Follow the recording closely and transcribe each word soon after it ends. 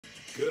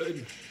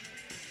Good.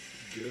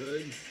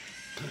 Good.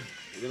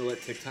 We're gonna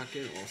let TikTok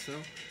in also,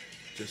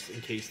 just in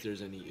case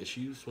there's any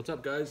issues. What's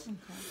up, guys?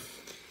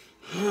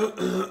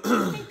 Okay.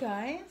 Hey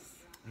guys.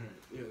 Alright,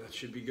 yeah, that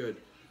should be good.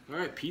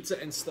 Alright,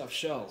 pizza and stuffed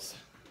shells.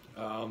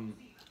 I'm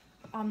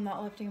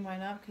not lifting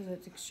mine up because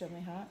it's extremely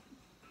hot.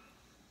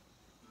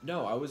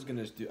 No, I'll do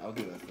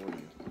that for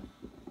you.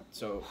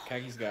 So,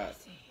 Kaki's got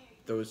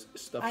those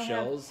stuffed I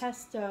shells. have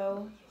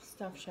pesto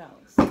stuffed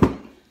shells.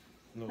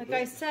 No, Like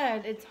I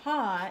said, it's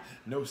hot.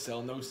 no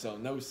sell, no sell,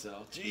 no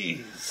sell.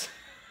 Jeez.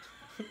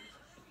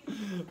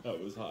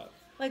 That was hot.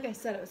 Like I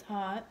said, it was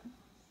hot.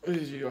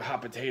 Your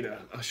hot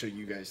potato. I'll show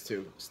you guys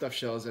too. Stuffed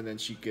shells, and then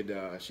she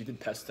did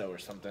pesto or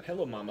something.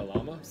 Hello, Mama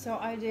Llama. So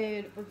I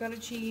did ricotta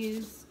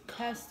cheese,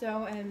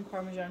 pesto, and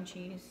Parmesan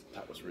cheese.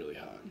 That was really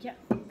hot. Yeah.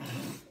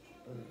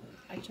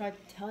 I tried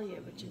to tell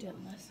you, but you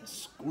didn't listen.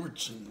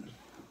 Scorching.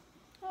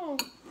 Oh,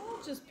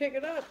 I'll just pick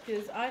it up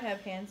because I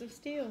have hands of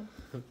steel.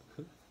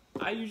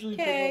 I usually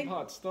Okay. pick up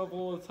hot stuff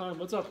all the time.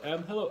 What's up,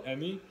 Em? Hello,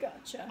 Emmy.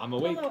 Gotcha. I'm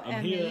awake. Hello, I'm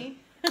Emmy.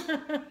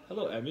 here.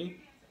 Hello, Emmy.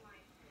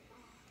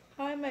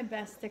 Hi, my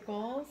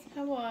besticles.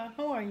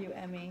 How are you,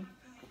 Emmy?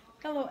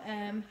 Hello,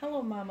 Em.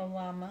 Hello, Mama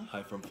Llama.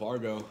 Hi from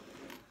Fargo.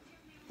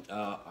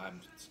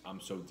 I'm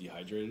so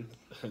dehydrated.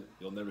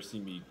 You'll never see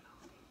me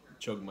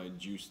chug my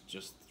juice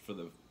just for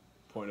the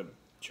point of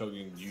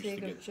chugging juice Sake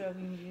to of get.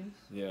 chugging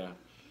juice. Yeah.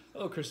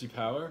 Hello, Chrissy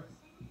Power.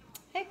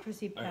 Hey,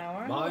 Chrissy All right,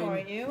 Power. mine- How are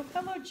you?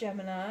 Hello,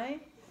 Gemini.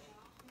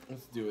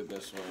 Let's do it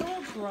this way.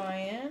 Hello,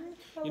 Brian.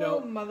 Hello, You know-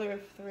 Mother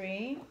of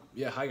Three.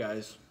 Yeah, hi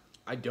guys.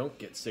 I don't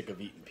get sick of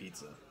eating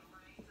pizza.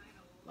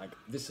 Like,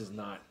 this is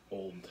not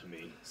old to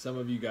me. Some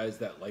of you guys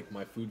that like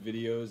my food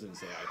videos and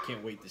say, I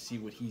can't wait to see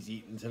what he's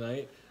eating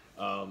tonight.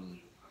 And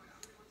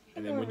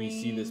then when you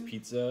see this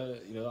pizza,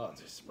 you know, oh,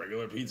 it's just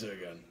regular pizza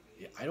again.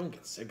 Yeah, I don't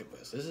get sick of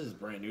this. This is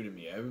brand new to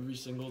me every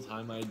single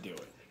time I do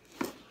it.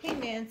 Hey,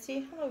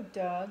 Nancy. Hello,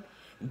 Doug.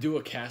 Do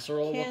a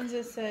casserole?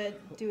 Kansas said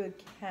do a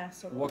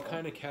casserole. What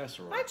kind of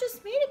casserole? I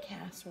just made a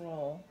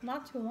casserole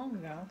not too long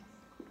ago.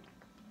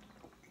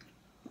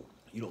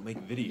 You don't make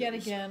videos. Yet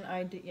again,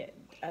 I did.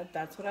 Yeah,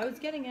 that's what I was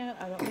getting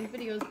at. I don't make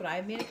videos, but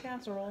I made a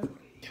casserole.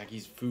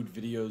 Kaki's food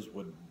videos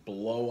would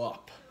blow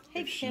up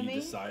Hey, if she Kimmy.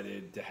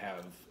 decided to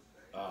have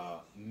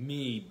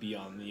me be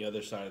on the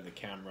other side of the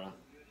camera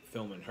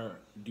filming her,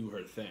 do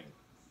her thing.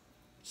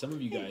 Some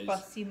of you Hey, guys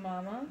Bussy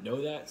Mama. know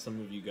that.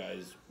 Some of you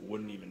guys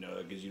wouldn't even know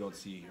that because you don't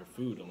see her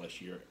food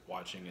unless you're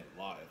watching it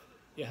live.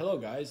 Yeah, hello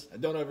guys. I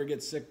don't ever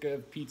get sick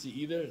of pizza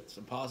either. It's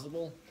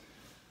impossible.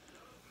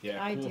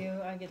 Yeah, I cool.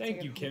 do. I get Thank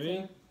sick you, of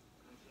Kimmy.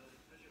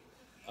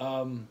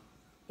 pizza.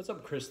 What's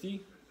up,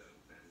 Christy?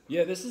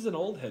 Yeah, this is an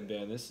old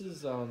headband. This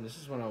is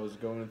when I was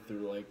going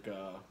through like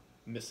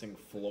missing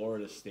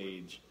Florida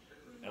stage,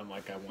 and I'm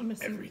like, I want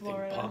Missing everything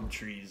Florida. palm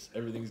trees.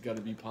 Everything's got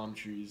to be palm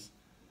trees.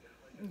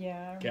 Yeah. I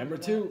remember Camera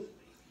that. 2.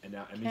 And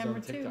now Emmy's Camera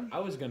on TikTok. 2. I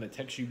was gonna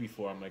text you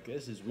before. I'm like,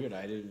 this is weird.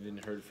 I didn't even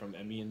heard from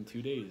Emmy in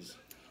 2 days.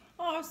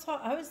 Oh,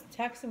 I was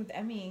texting with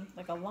Emmy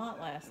like a lot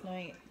last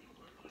night.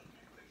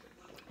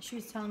 She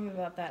was telling me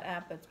about that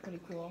app. That's pretty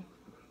cool.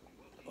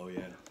 Oh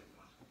yeah.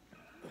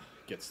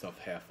 Get stuff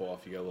half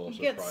off. You get a little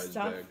You get surprise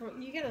stuff.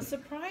 bag. You get a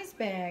surprise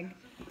bag.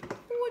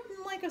 Who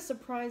wouldn't like a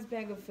surprise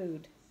bag of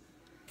food?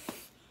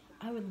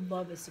 I would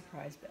love a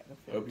surprise bag of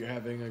food. Hope you're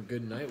having a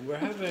good night. We're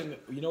having,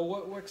 you know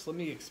what works? Let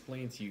me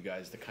explain to you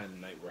guys the kind of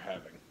night we're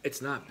having.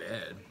 It's not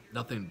bad.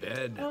 Nothing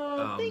bad.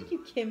 Oh, thank you,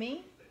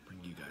 Kimmy. Bring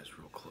you guys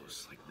real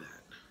close like that.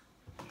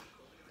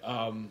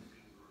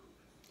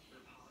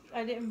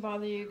 I didn't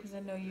bother you because I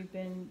know you've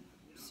been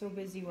so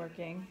busy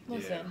working.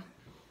 Listen, Yeah.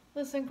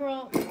 listen,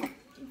 girl.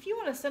 If you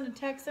want to send a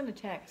text, send a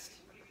text.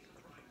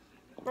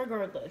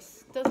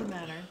 Regardless, doesn't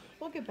matter.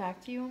 We'll get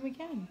back to you when we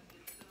can.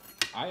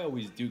 I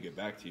always do get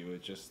back to you.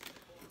 It's just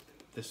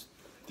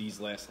these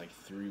last like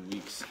 3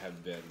 weeks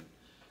have been.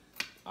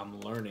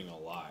 I'm learning a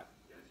lot,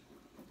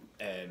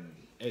 and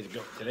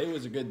today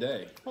was a good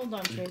day. Hold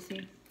on,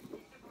 Tracy.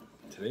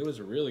 Today was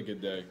a really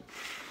good day.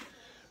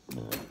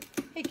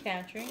 Hey,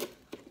 Katrin.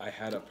 I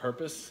had a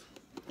purpose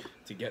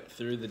to get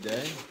through the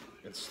day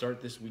and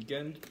start this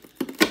weekend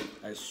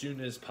as soon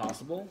as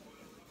possible,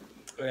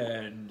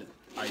 and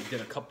I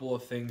did a couple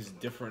of things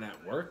different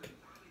at work.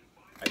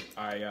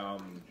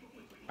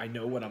 I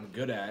know what I'm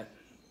good at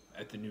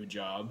the new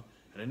job,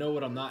 and I know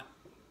what I'm not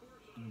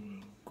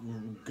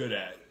good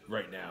at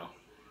right now.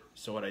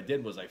 So what I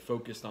did was I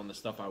focused on the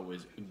stuff I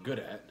was good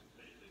at,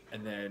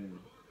 and then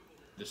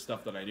the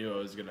stuff that I knew I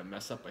was gonna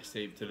mess up, I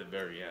saved to the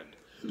very end.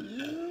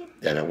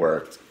 And it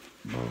worked.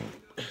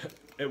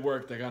 It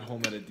worked. I got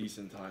home at a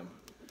decent time.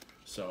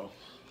 So,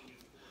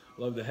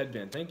 love the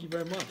headband. Thank you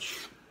very much.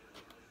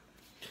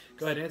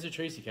 Go ahead, answer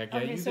Tracy, Cat. Yeah,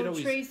 Okay, you so could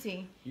always,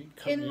 Tracy, you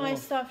cut in me my off.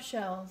 stuffed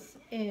shells,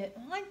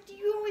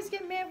 you always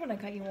get mad when I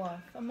cut you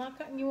off. I'm not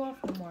cutting you off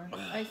no more.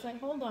 I say,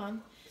 hold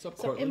on. What's up,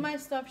 So Cortland? in my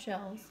stuffed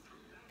shells,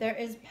 there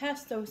is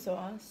pesto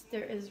sauce,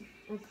 there is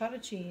ricotta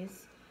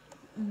cheese,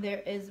 there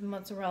is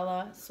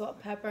mozzarella, salt,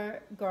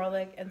 pepper,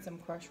 garlic, and some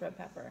crushed red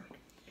pepper.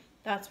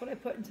 That's what I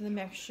put into the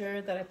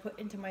mixture that I put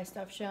into my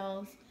stuffed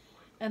shells.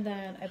 And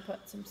then I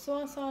put some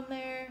sauce on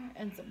there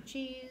and some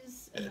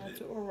cheese, and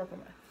that's what we're working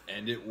with.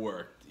 And it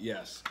worked.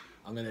 Yes,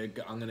 I'm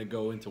gonna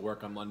go into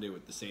work on Monday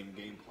with the same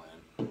game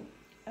plan.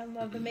 I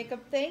love the makeup.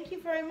 Thank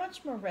you very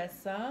much,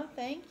 Marissa.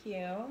 Thank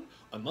you.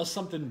 Unless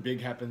something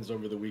big happens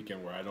over the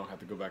weekend where I don't have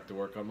to go back to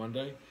work on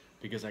Monday,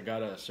 because I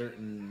got a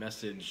certain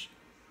message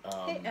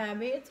Hey,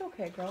 Abby, it's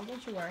okay, girl.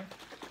 Don't you worry.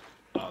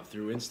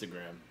 through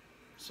Instagram,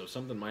 so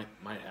something might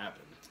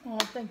happen. Oh,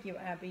 thank you,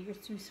 Abby. You're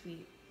too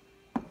sweet.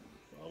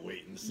 I'll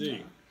wait and see.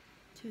 Yeah.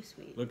 Too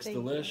sweet. Looks Thank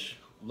delish.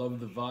 Love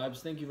the vibes.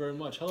 Thank you very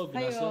much. Hello, You. Hi,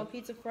 Vanessa. y'all.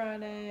 Pizza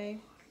Friday.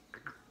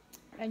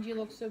 And you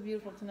look so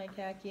beautiful tonight,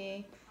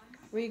 Kaki.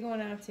 Where are you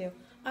going out to?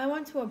 I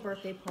went to a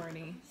birthday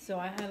party, so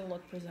I had to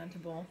look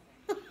presentable.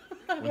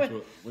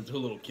 Went to a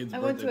little kid's I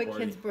birthday went to a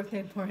party. kid's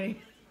birthday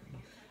party.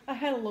 I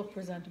had to look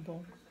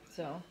presentable,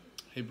 so.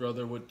 Hey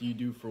brother, what do you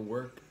do for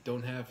work?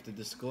 Don't have to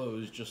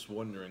disclose, just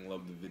wondering,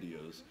 love the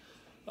videos.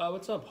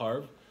 What's up,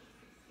 Harv?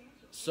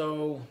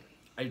 So,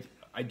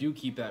 I do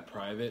keep that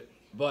private,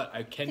 but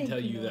I can tell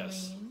you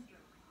this.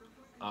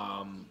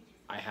 I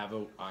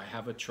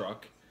have a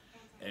truck,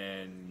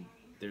 and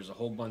there's a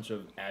whole bunch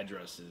of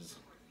addresses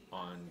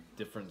on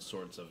different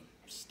sorts of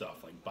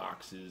stuff, like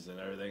boxes and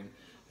everything.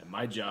 And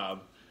my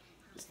job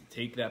is to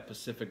take that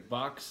specific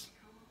box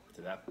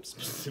to that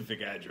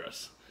specific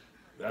address.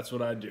 That's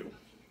what I do.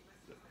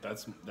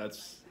 That's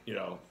you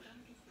know,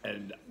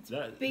 and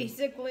that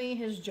Basically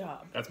his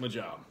job. that's my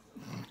job.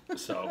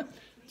 So,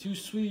 too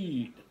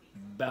sweet.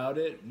 Bout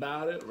it.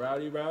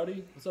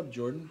 Rowdy. What's up,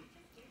 Jordan?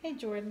 Hey,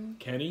 Jordan.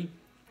 Kenny?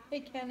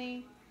 Hey,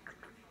 Kenny.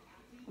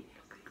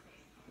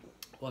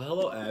 Well,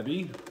 hello,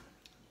 Abby.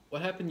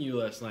 What happened to you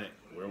last night?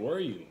 Where were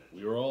you?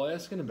 We were all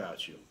asking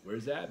about you.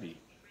 Where's Abby?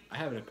 I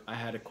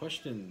had a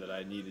question that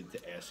I needed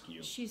to ask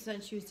you. She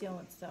said she was dealing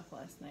with stuff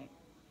last night.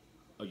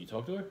 Oh, you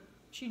talked to her?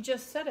 She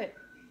just said it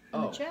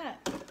in the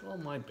chat. Well,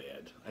 my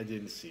bad. I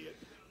didn't see it.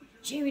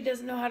 Jamie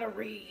doesn't know how to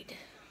read.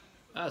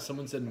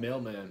 Someone said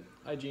mailman.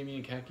 Hi, Jamie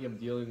and Kaki. I'm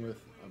dealing with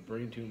a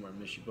brain tumor. I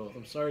miss you both.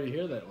 I'm sorry to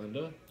hear that,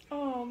 Linda.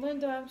 Oh,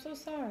 Linda, I'm so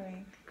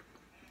sorry.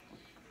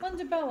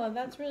 Linda Bella,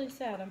 that's really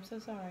sad. I'm so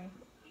sorry.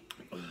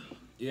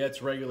 Yeah,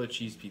 it's regular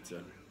cheese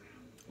pizza.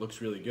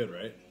 Looks really good,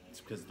 right? It's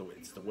because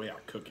it's the way I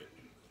cook it.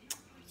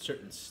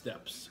 Certain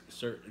steps,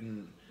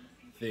 certain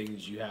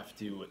things you have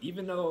to.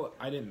 Even though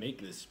I didn't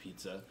make this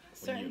pizza,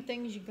 Certain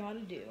things you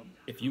gotta do.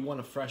 if you want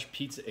a fresh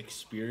pizza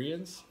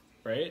experience,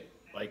 right?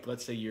 Like,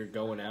 let's say you're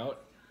going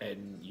out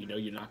and you know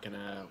you're not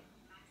gonna,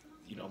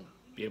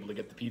 be able to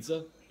get the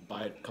pizza.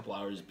 Buy it a couple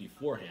hours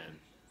beforehand.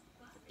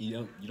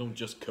 You don't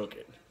just cook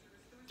it.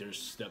 There's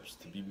steps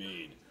to be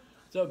made.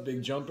 What's up,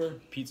 Big Jumper?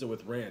 Pizza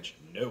with ranch?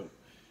 No.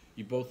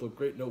 You both look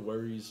great. No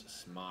worries.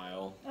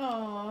 Smile.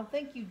 Oh,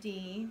 thank you,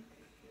 Dee.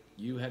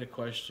 You had a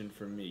question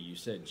for me. You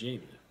said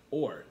Jamie.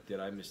 Or did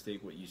I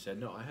mistake what you said?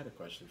 No, I had a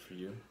question for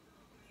you.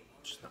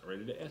 Just not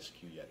ready to ask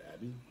you yet,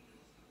 Abby.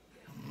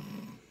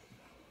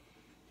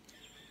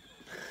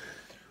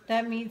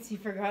 That means he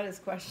forgot his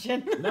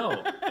question.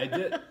 No, I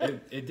did.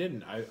 It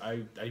didn't.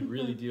 I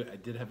really do. I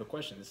did have a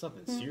question. It's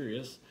nothing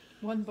serious.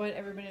 One bite,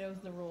 everybody knows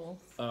the rules.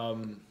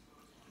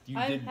 You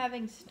I'm did.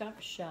 having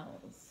stuffed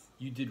shells.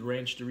 You did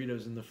ranch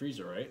Doritos in the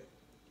freezer, right?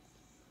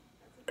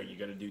 Are you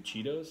gonna do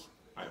Cheetos?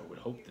 I would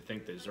hope to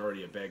think there's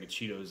already a bag of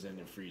Cheetos in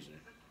the freezer.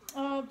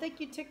 Oh, thank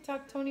you,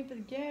 TikTok Tony, for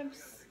the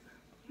gifts.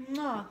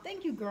 Nah,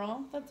 thank you,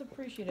 girl. That's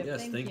appreciative.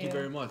 Yes, thank you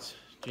very much,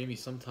 Jamie.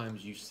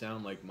 Sometimes you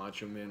sound like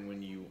Macho Man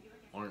when you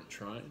aren't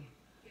trying.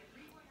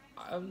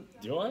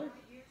 Do I?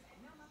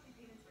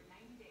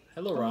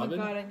 Hello, Robin.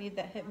 Oh my god, I need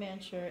that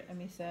Hitman shirt,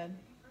 Emmy said.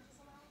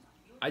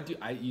 I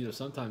do.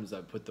 Sometimes I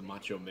put the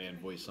Macho Man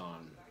voice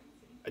on.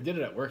 I did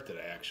it at work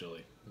today,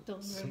 actually.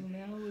 Delivering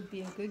mail would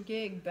be a good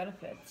gig.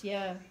 Benefits.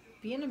 Yeah,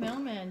 being a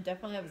mailman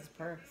definitely has its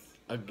perks.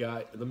 A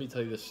guy. Let me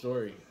tell you this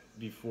story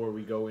before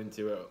we go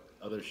into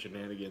other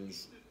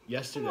shenanigans.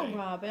 Yesterday, Hello,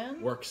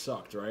 Robin. work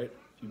sucked, right?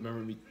 You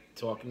remember me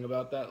talking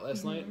about that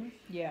last night?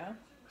 Yeah.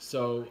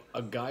 So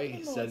a guy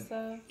Hey, said,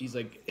 Melissa. he's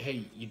like,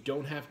 "Hey, you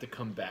don't have to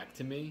come back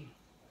to me.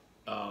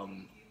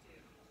 I'm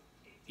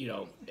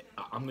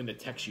gonna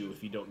text you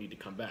if you don't need to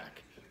come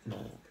back."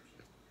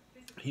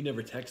 He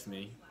never texted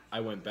me. I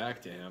went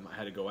back to him. I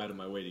had to go out of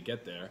my way to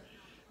get there,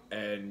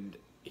 and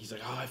he's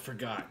like, "Oh, I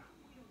forgot."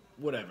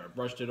 Whatever.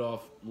 Brushed it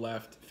off.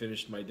 Left.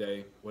 Finished my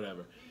day.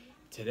 Whatever.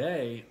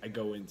 Today, I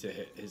go into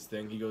his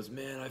thing. He goes,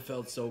 "Man, I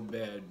felt so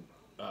bad,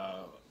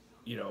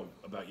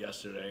 about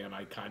yesterday."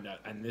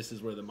 And this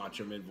is where the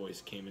Macho Man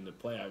voice came into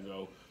play. I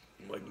go,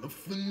 like,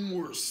 nothing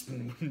worse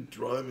than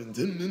driving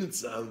 10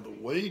 minutes out of the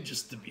way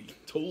just to be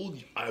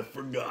told I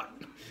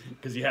forgot.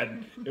 Because he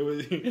had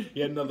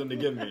nothing to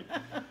give me.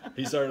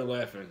 He started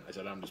laughing. I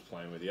said, "I'm just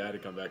playing with you. I had to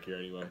come back here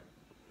anyway."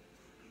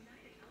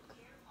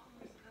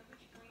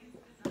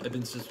 I've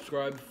been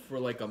subscribed for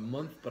like a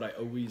month, but I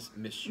always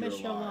miss your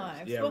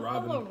lives. Yeah, well,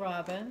 Robin. hello,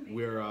 Robin.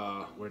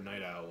 We're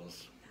night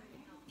owls.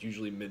 It's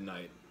usually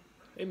midnight.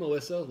 Hey,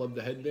 Melissa, love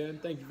the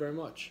headband. Thank you very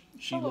much.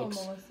 Hello,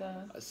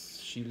 Melissa.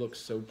 She looks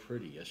so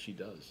pretty. Yes, she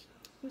does.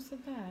 Who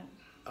said that?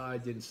 I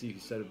didn't see who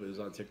said it, but it was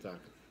on TikTok.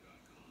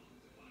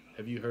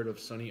 Have you heard of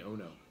Sonny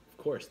Ono? Of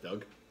course,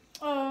 Doug.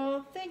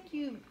 Oh, thank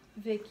you,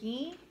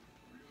 Vicky.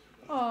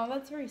 Oh,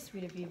 that's very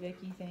sweet of you,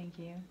 Vicky. Thank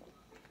you.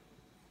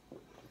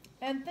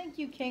 And thank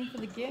you, King, for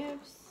the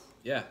gifts.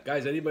 Yeah,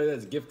 guys, anybody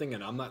that's gifting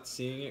and I'm not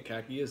seeing it,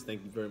 Khaki is,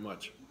 thank you very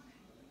much.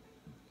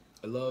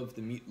 I love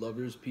the Meat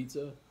Lovers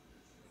pizza.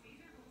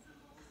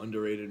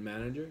 Underrated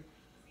manager.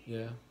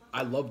 Yeah.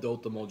 I loved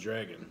Ultimo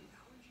Dragon.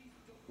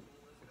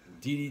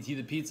 DDT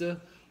the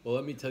pizza? Well,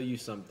 let me tell you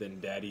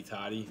something, Daddy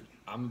Toddy.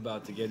 I'm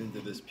about to get into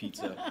this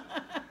pizza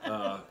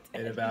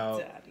in about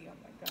Daddy, oh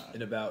my God.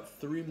 in about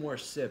 3 more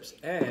sips.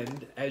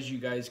 And as you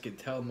guys can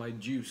tell, my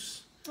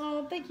juice.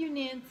 Oh, thank you,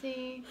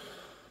 Nancy.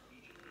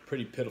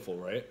 Pretty pitiful,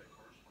 right?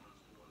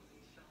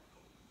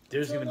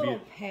 There's It's a gonna little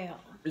be pale.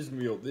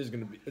 there's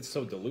gonna be it's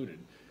so diluted.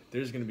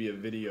 There's gonna be a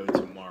video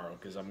tomorrow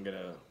because I'm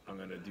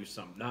gonna do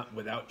something not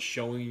without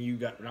showing you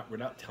guys,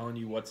 without telling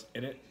you what's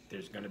in it.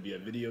 There's gonna be a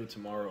video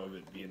tomorrow of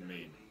it being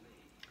made.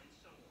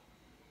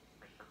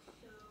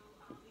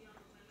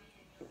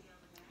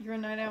 You're a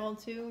night owl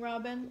too,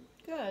 Robin?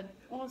 Good.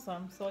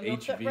 Awesome. So you'll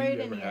fit HV, right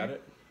you in ever had here.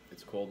 it?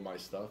 It's called My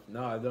Stuff.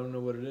 No, I don't know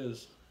what it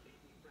is.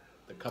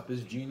 The cup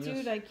is genius.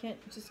 Dude, I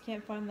just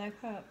can't find that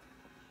cup.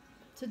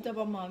 It's a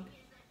double mug.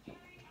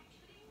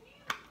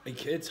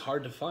 It's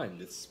hard to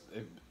find.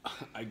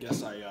 I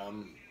guess I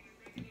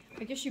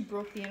I guess you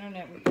broke the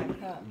internet with that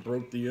cup.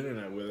 broke the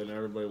internet with it and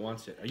everybody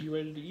wants it. Are you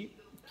ready to eat?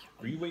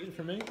 Are you waiting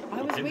for me? I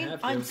You was can waiting.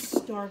 have to. I'm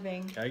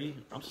starving. Kagi,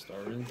 I'm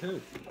starving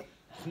too.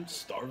 I'm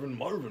starving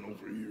Marvin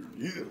over here.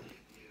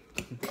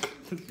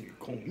 Yeah.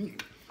 Call me.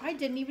 I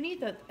didn't even eat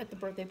that at the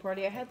birthday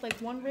party. I had like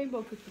one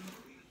rainbow cookie.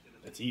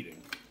 That's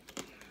eating.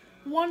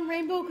 One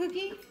rainbow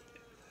cookie?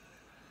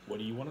 What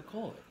do you want to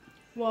call it?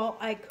 Well,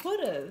 I could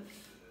have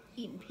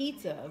eaten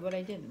pizza, but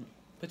I didn't.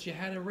 But you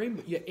had a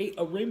rainbow. You ate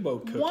a rainbow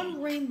cookie.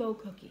 One rainbow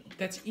cookie.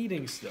 That's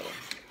eating still.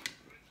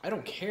 I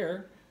don't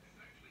care.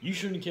 You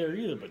shouldn't care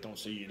either, but don't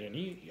say you didn't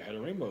eat. You had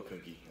a rainbow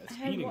cookie. That's I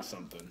had eating one-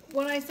 something.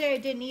 When I say I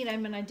didn't eat, I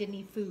mean I didn't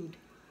eat food.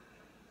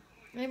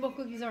 Rainbow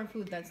cookies aren't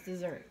food, that's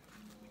dessert.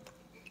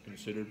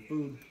 Considered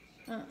food.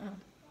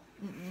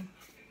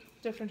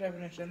 Different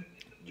definition.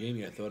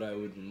 Jamie, I thought I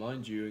would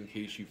remind you in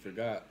case you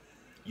forgot.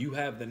 You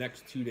have the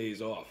next 2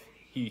 days off.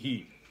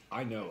 He.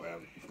 I know,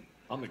 Em.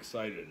 I'm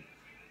excited.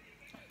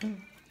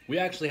 We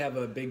actually have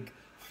a big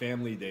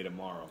family day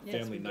tomorrow. Yes,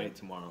 Family we night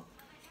do. tomorrow.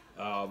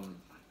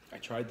 I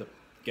tried to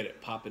get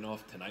it popping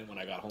off tonight when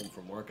I got home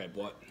from work. I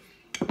bought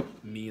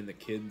me and the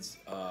kids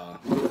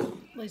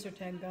Laser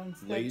tag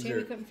guns. That Laser-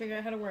 Jamie couldn't figure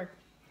out how to work.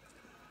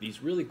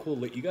 these really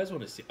cool. You guys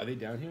want to see? Are they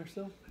down here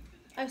still?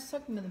 I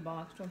stuck them in the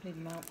box. Don't take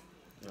them out.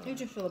 You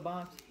just fill the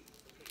box.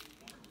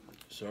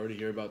 Sorry to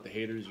hear about the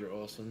haters. You're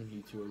awesome.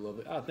 You two are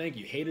lovely. Oh, thank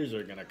you. Haters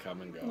are gonna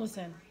come and go.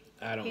 Listen,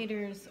 I don't.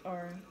 haters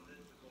are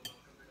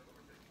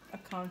a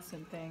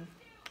constant thing.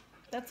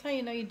 That's how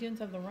you know you're doing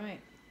something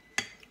right.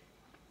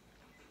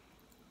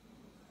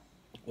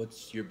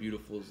 What's your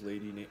beautiful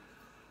lady name?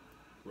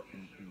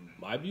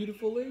 My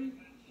beautiful lady?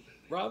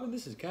 Robin,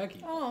 this is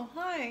Khaki. Oh,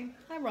 hi.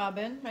 Hi,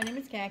 Robin. My name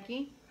is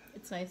Khaki.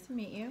 It's nice to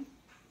meet you.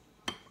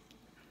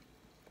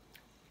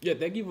 Yeah,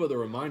 thank you for the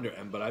reminder,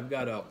 Em, but I've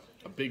got a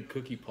big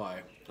cookie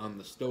pie on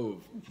the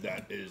stove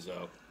that is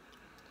a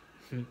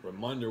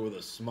reminder with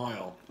a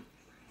smile.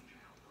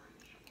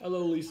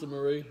 Hello, Lisa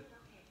Marie.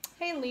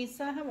 Hey,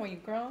 Lisa. How are you,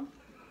 girl?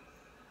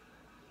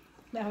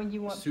 Now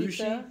you want Sushi?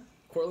 pizza?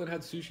 Cortland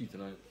had sushi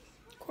tonight.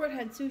 Court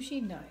had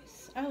sushi.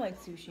 Nice. I like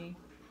sushi.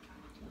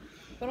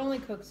 But only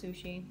cooked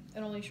sushi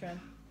and only shrimp.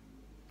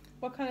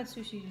 What kind of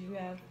sushi did you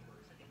have?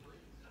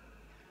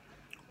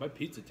 My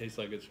pizza tastes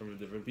like it's from a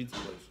different pizza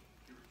place.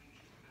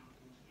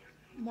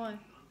 Why?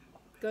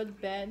 Good,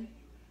 bad?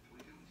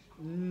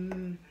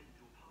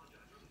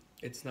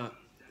 It's not.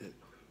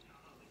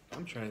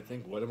 I'm trying to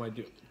think. What am I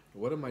doing?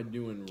 What am I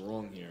doing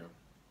wrong here?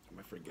 Am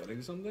I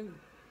forgetting something?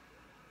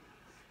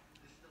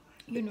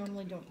 You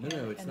normally don't No,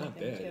 add it's not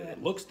anything bad. to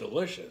It looks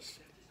delicious.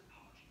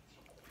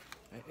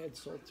 I add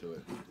salt to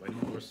it. Do I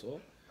need more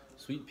salt?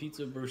 Sweet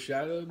pizza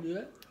bruschetta, do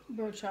that?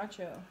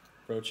 Brochacho.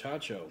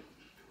 Brochacho.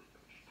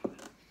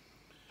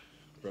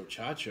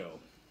 Brochacho.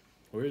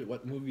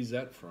 What movie is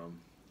that from?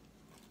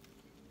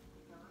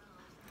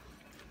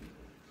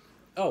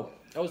 Oh,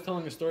 I was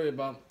telling a story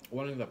about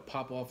wanting to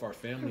pop off our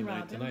family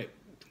night Robin. tonight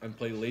and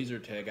play laser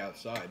tag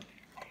outside.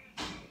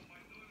 Yeah.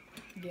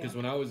 Because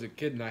when I was a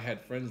kid and I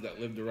had friends that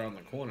lived around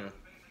the corner,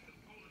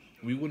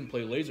 we wouldn't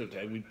play laser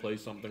tag. We'd play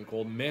something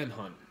called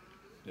Manhunt.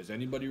 Does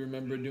anybody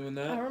remember doing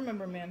I that?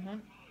 remember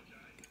Manhunt.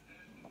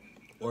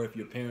 Or if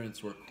your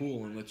parents were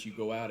cool and let you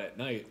go out at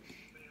night,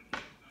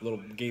 a little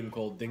game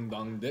called Ding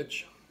Dong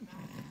Ditch.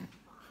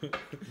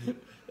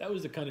 That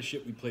was the kind of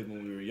shit we played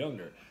when we were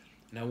younger.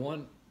 And I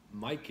want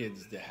my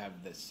kids to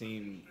have the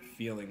same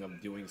feeling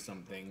of doing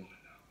something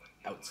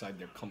outside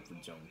their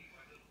comfort zone.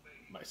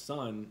 My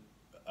son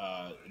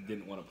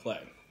didn't want to play.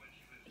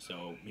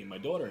 So me and my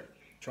daughter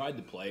tried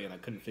to play and I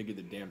couldn't figure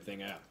the damn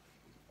thing out.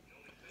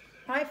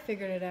 I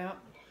figured it out,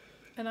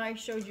 and I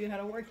showed you how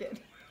to work it.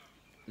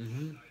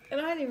 Mm-hmm.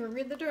 And I didn't even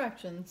read the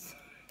directions.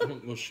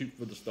 We'll shoot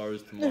for the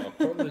stars tomorrow.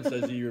 Portland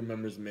says he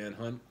remembers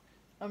Manhunt.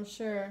 I'm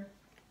sure.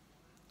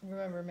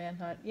 Remember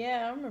Manhunt?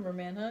 Yeah, I remember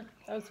Manhunt.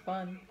 That was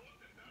fun.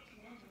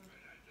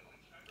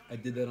 I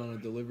did that on a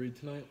delivery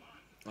tonight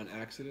on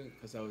accident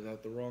because I was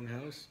at the wrong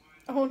house.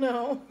 Oh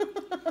no.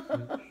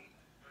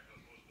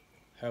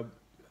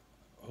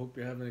 Hope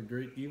you're having a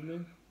great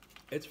evening.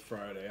 It's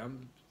Friday.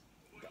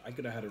 I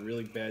could have had a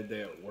really bad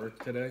day at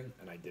work today,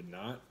 and I did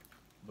not.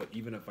 But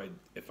even if I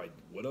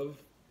would have,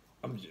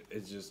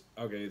 it's just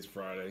okay. It's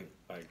Friday.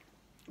 Like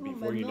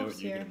before you know it,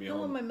 you're gonna be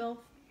Hello, home. my MILF.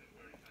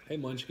 Hey,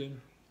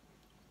 Munchkin.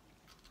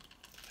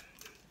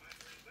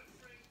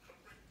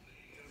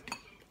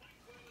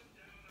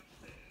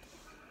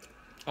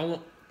 This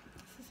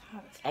is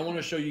hot. I want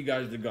to show you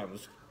guys the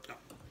guns.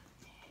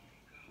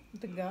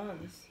 The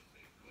guns.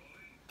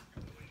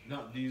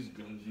 Not these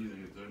guns either.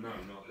 They're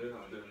not there no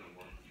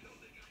more.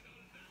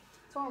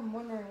 So I'm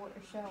wondering what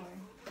you're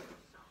showing.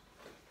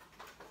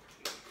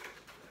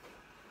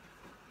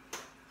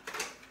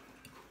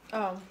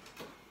 Oh.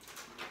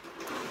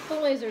 The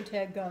laser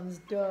tag guns,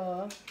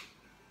 duh.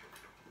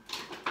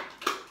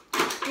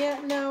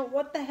 Yeah, no,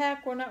 what the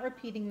heck? We're not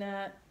repeating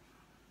that.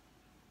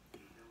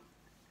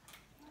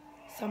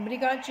 Somebody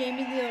got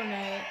Jamie the other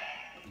night.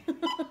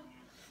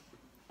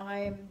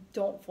 I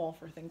don't fall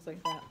for things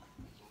like that.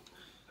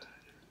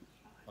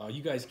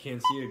 You guys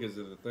can't see it because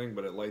of the thing,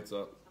 but it lights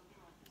up.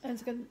 And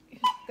it's gonna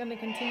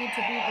continue to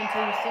beep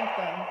until you sink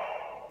them.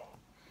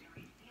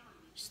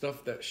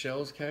 Stuff that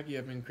shells, Khaki,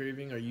 I've been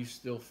craving. Are you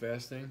still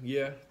fasting?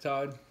 Yeah,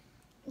 Todd.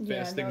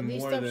 Yeah, Fasting no, these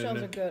more stuffed than-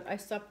 shells are good. I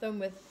stuffed them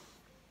with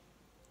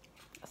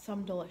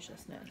some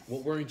deliciousness.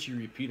 What weren't you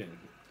repeating?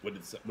 Would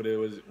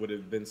it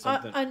have been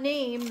something? A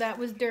name that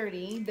was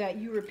dirty that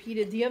you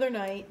repeated the other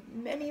night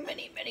many,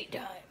 many, many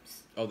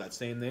times. Oh, that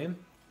same name?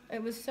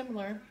 It was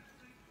similar.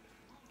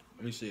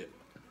 Let me see it.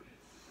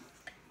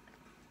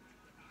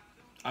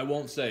 I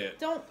won't say it.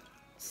 Don't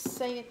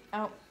say it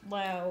out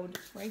loud.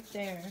 Right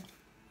there.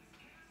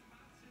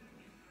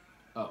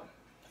 Oh.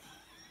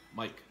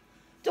 Mike.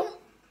 Don't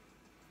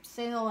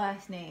say the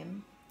last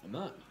name. I'm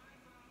not.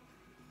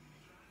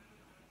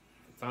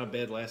 It's not a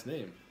bad last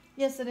name.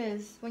 Yes, it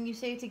is. When you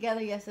say it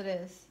together, yes, it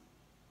is.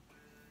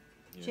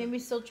 Yeah.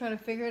 Jamie's still trying to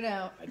figure it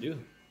out. I do.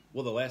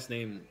 Well, the last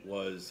name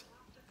was...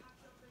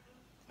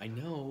 I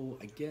know.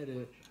 I get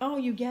it. Oh,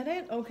 you get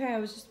it? Okay, I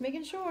was just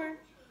making sure.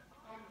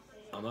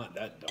 I'm not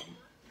that dumb.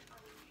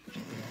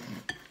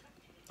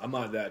 I'm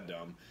not that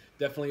dumb.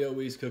 Definitely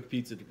always cook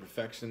pizza to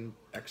perfection.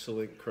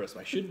 Excellent, crisp.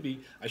 I should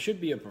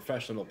be a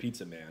professional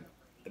pizza man.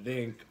 I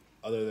think,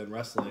 other than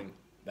wrestling,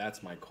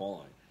 that's my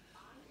calling.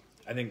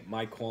 I think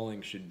my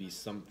calling should be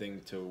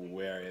something to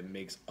where it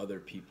makes other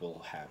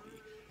people happy.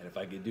 And if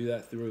I could do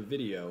that through a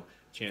video,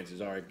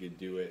 chances are I could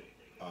do it,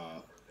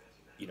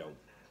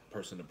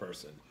 person to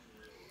person.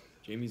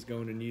 Jamie's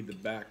going to need the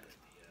back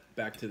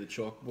to the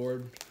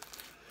chalkboard.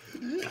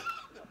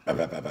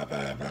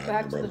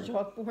 Back to the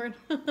chalkboard.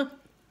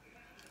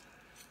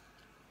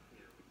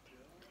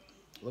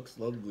 Looks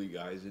lovely,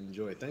 guys.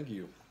 Enjoy. Thank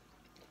you.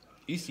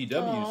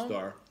 ECW Aw.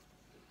 star.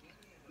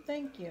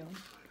 Thank you.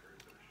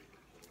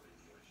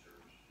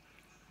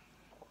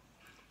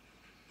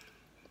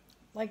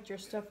 Liked your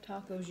stuffed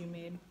tacos you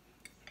made.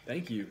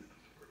 Thank you.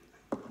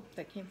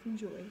 That came from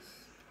Joyce.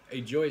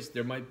 Hey, Joyce,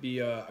 there might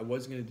be, I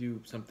was going to do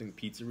something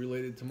pizza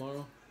related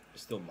tomorrow. I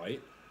still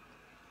might.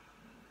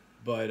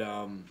 But,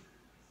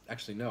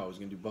 actually, no. I was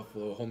going to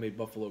do homemade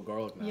buffalo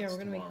garlic nuts. Yeah, we're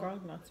going to make tomorrow.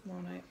 garlic nuts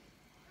tomorrow night.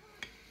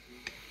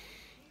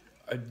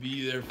 I'd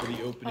be there for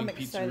the opening I'm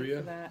excited pizzeria.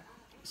 for that.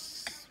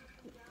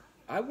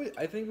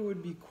 I think it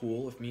would be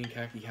cool if me and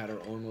Khaki had our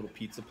own little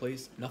pizza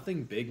place.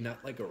 Nothing big,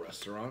 not like a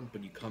restaurant,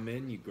 but you come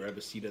in, you grab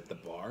a seat at the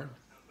bar,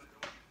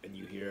 and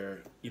you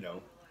hear,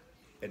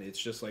 and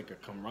it's just like a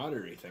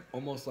camaraderie thing,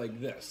 almost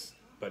like this,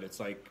 but it's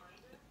like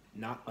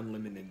not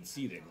unlimited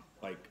seating,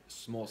 like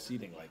small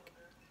seating, like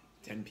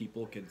 10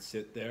 people could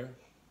sit there,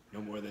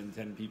 no more than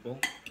 10 people,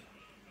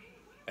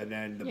 and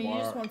then the Yeah, bar,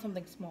 you just want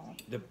something small.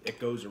 it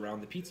goes around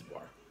the pizza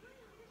bar.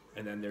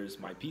 And then there's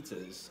my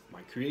pizzas,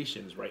 my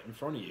creations right in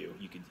front of you.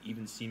 You could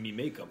even see me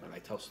make them, and I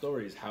tell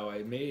stories how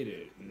I made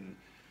it. And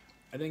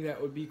I think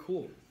that would be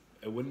cool.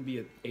 It wouldn't be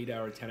an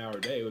 8-hour, 10-hour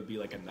day. It would be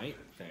like a night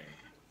thing.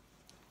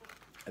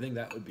 I think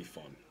that would be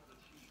fun.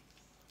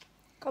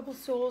 Couple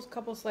stools,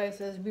 couple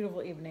slices,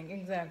 beautiful evening.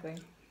 Exactly.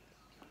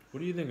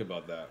 What do you think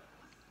about that?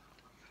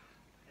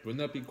 Wouldn't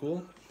that be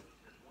cool?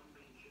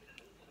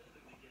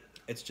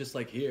 It's just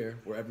like here,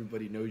 where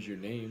everybody knows your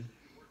name.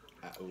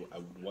 I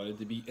wanted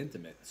to be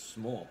intimate,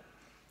 small.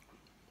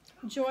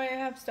 Joy, I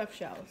have stuffed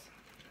shells.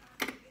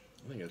 I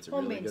think that's a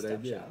really Homemade good stuffed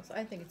idea. shells.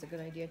 I think it's a good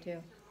idea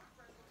too.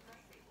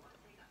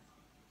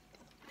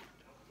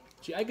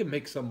 Gee, I could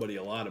make somebody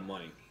a lot of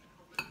money.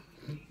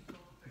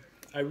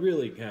 I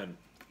really can.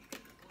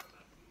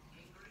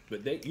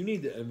 But you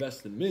need to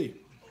invest in me.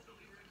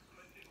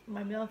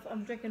 My MILF,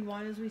 I'm drinking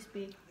wine as we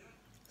speak.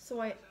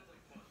 So I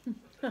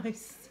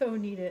so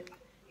need it.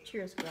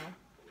 Cheers, girl.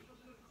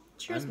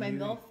 Cheers, I'm my new.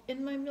 MILF,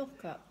 in my MILF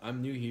cup.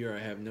 I'm new here. I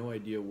have no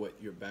idea what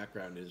your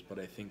background is, but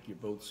I think you're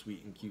both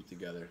sweet and cute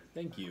together.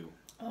 Thank you.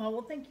 Oh,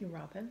 well, thank you,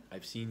 Robin.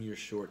 I've seen your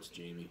shorts,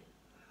 Jamie.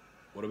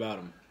 What about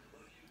him?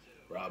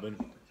 Robin,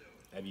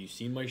 have you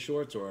seen my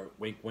shorts, or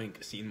wink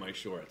wink seen my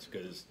shorts?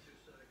 Because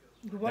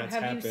What that's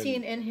have happened. you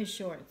seen in his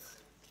shorts?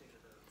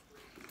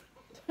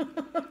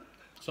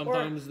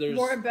 Sometimes there's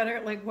Or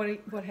better, like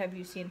what have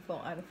you seen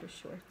fall out of his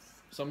shorts?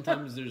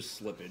 sometimes there's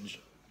slippage,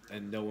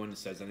 and no one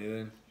says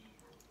anything.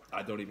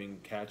 I don't even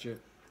catch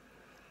it.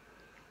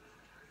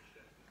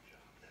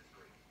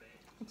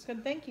 Looks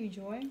good. Thank you,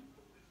 Joy.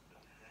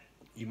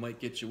 You might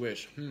get your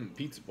wish.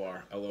 Pizza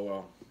bar.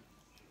 LOL.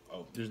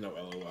 Oh, there's no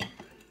LOL.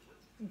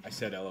 I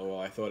said LOL.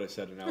 I thought I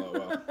said an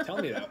LOL.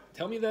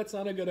 Tell me that's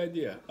not a good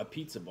idea. A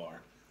pizza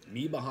bar.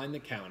 Me behind the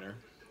counter,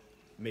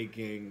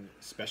 making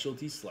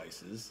specialty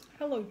slices,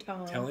 Hello,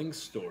 Tom. telling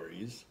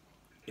stories,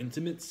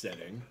 intimate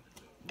setting,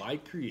 my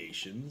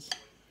creations.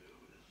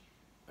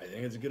 I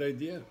think it's a good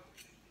idea.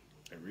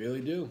 I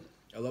really do.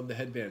 I love the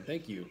headband.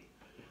 Thank you.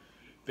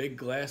 Big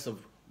glass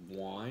of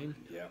wine.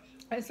 Yeah.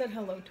 I said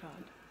hello,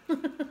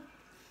 Todd.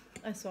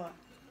 I saw it.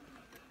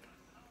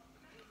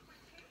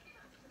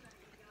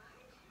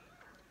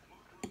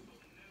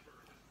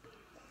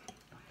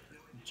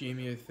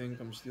 Jamie, I think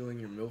I'm stealing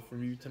your milk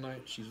from you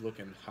tonight. She's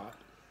looking hot.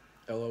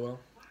 LOL.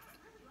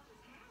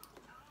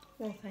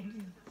 Well, thank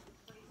you.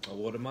 Well,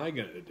 what am I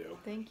gonna do?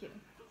 Thank you.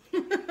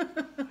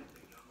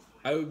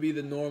 I would be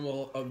the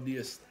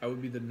I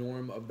would be the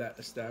norm of that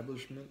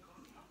establishment.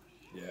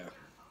 Yeah.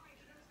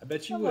 I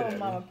bet you Hello, would. Evan.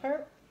 Mama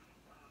Pert.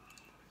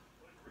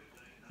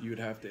 You would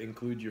have to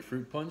include your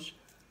fruit punch.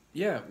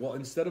 Yeah, well,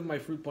 instead of my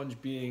fruit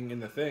punch being in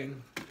the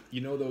thing,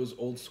 you know those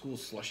old school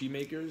slushy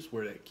makers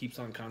where it keeps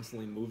on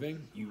constantly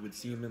moving? You would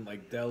see them in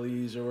like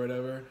delis or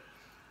whatever.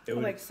 It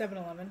would, Like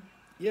 7-Eleven.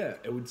 yeah,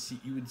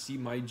 you would see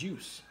my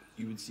juice.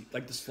 You would see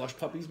like the slush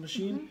puppies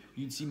machine.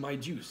 You'd see my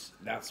juice.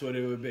 That's what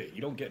it would be.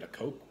 You don't get a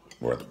Coke.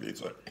 Or the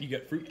pizza. You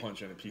get fruit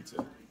punch on a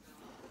pizza.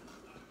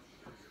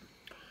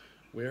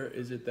 Where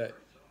is it that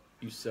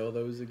you sell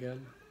those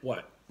again?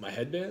 What? My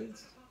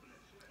headbands?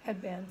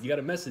 Headbands. You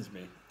gotta message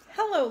me.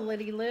 Hello,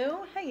 Liddy Lou.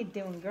 How you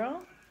doing,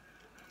 girl?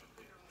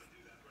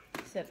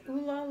 He said, ooh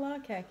la la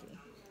khaki.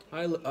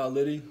 Hi,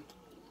 Liddy.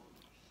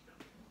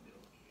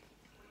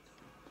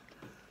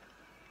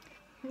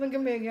 Look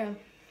at me again.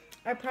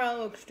 I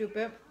probably look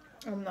stupid.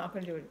 I'm not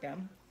going to do it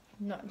again.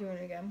 I'm not doing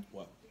it again.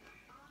 What?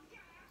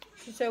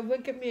 She said,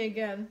 look at me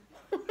again.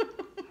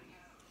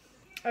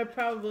 I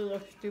probably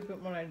looked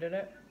stupid when I did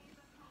it.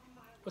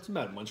 What's the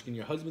matter, Munchkin?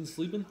 Your husband's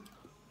sleeping?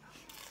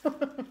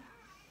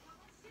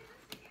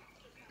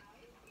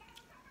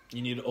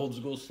 You need an old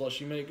school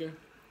slushy maker?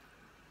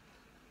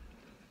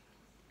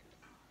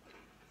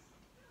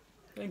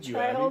 Thank you,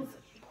 Abby. Child's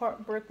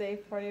birthday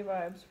party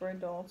vibes for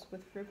adults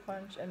with fruit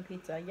punch and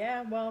pizza.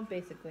 Yeah, well,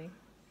 basically.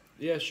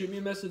 Yeah, shoot me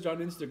a message on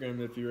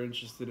Instagram if you're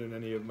interested in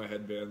any of my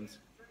headbands.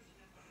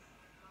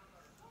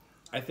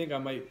 I think I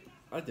might.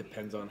 It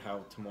depends on how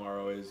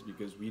tomorrow is,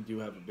 because we do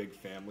have a big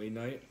family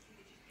night.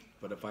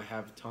 But if I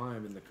have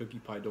time and the cookie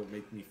pie don't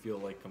make me feel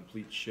like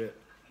complete shit,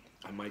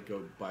 I might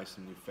go buy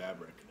some new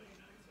fabric.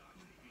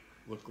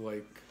 Look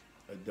like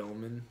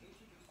Adelman.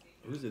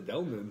 Who's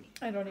Adelman?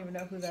 I don't even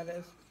know who that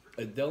is.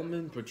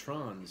 Adelman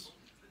Patrons.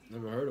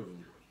 Never heard of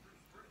him.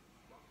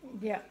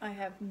 Yeah, I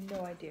have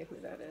no idea who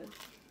that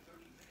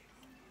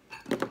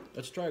is.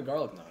 Let's try a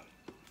garlic knot.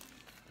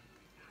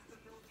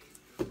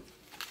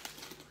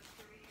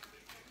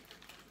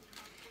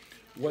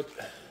 What?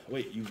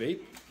 Wait, you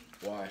vape?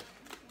 Why?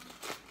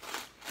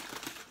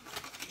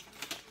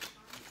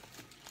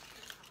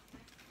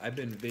 I've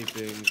been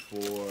vaping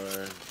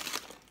for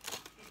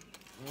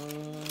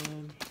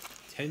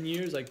 10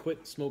 years. I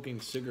quit smoking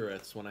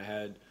cigarettes when I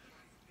had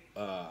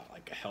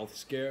like a health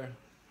scare,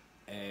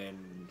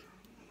 and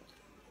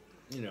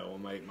you know,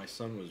 when my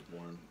son was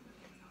born,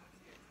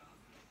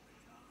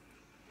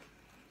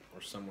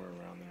 or somewhere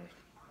around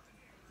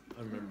there.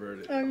 I remember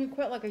it. Oh, you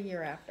quit like a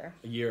year after.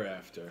 A year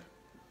after.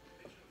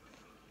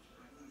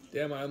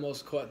 Damn, I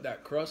almost caught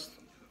that crust.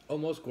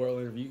 Almost,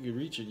 Gorlin. If you could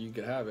reach it, you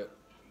could have it.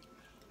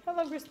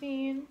 Hello,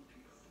 Christine.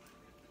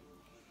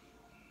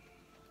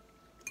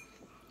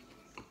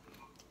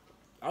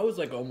 I was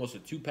like almost a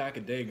 2-pack a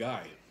day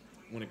guy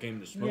when it came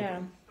to smoking.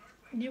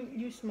 Yeah,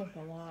 you smoke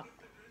a lot.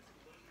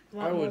 A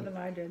I lot more would- than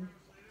I did.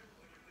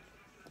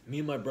 Me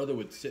and my brother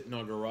would sit in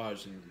our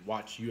garage and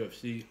watch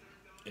UFC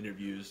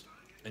interviews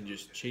and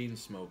just chain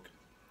smoke.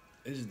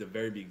 This is the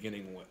very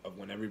beginning of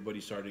when everybody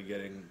started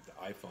getting the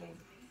iPhone.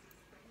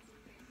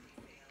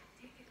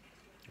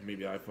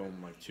 Maybe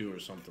iPhone like 2 or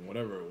something,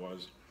 whatever it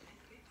was.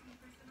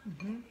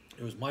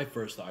 It was my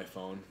first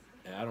iPhone,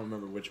 and I don't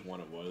remember which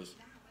one it was.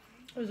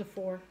 It was a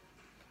 4.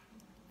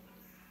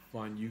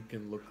 Fine, you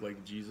can look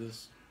like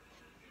Jesus.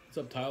 What's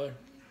up, Tyler?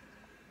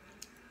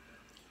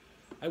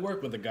 I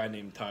work with a guy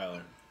named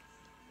Tyler.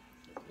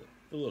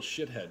 A little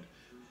shithead.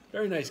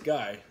 Very nice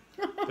guy,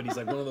 but he's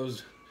like one of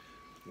those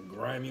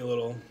grimy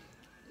little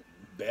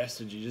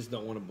bastards you just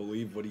don't want to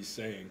believe what he's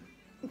saying.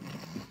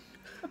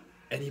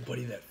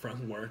 Anybody that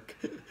from work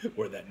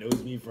or that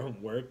knows me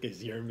from work is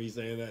hearing me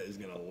saying that is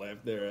gonna laugh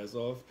their ass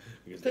off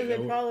because Because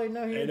they probably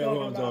know who they you're know who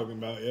talking I'm about. talking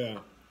about. Yeah.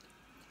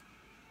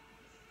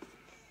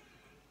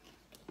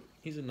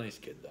 He's a nice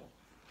kid, though.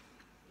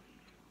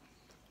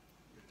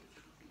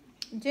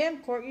 Damn,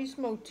 Court, you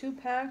smoked 2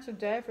 packs a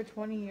day for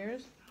 20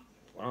 years?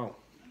 Wow.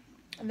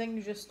 And then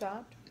you just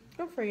stopped?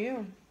 Good for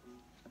you.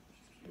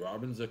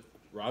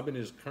 Robin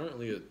is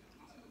currently a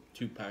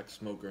 2-pack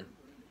smoker.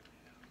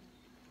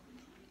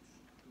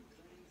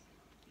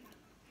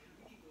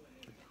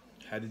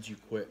 How did you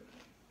quit?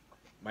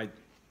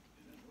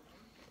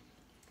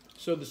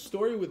 So the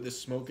story with the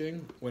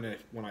smoking, when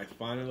I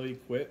finally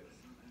quit,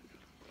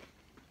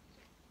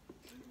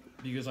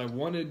 because I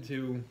wanted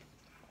to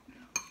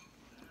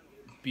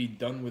be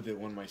done with it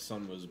when my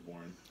son was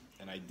born,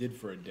 and I did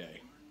for a day.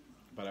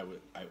 But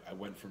I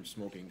went from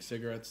smoking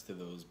cigarettes to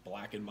those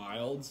Black and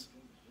Milds.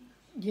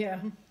 Yeah,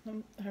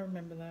 I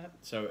remember that.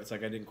 So it's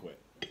like I didn't quit.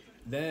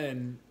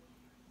 Then,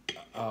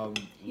 You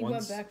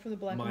went back from the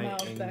Black and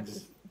Milds back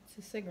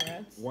to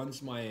cigarettes.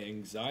 Once my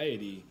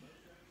anxiety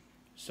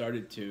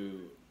started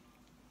to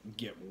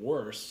get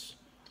worse,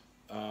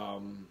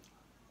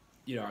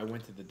 you know, I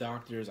went to the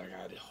doctors. I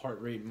got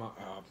heart rate,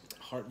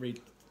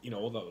 you know,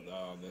 all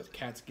the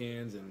CAT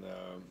scans and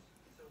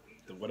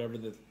the whatever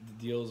the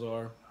deals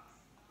are.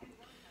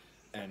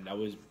 And I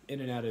was in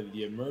and out of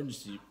the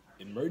emergency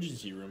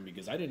room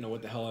because I didn't know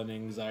what the hell an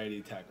anxiety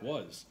attack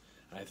was.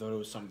 And I thought it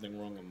was something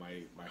wrong with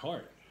my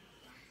heart.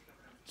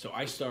 So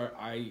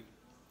I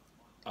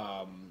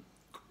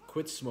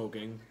quit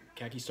smoking.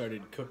 Khaki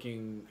started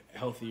cooking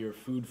healthier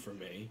food for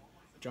me.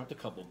 I dropped a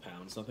couple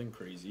pounds, nothing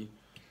crazy.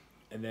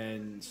 And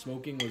then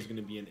smoking was going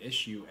to be an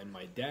issue, and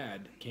my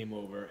dad came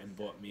over and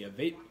bought me a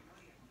vape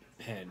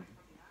pen.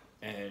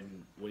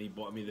 And when he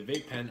bought me the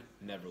vape pen,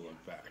 never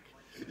looked back.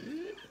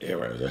 Yeah,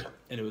 where is it?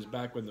 And it was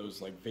back when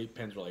those like vape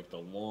pens were like the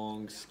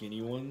long,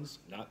 skinny ones,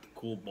 not the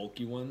cool,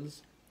 bulky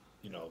ones.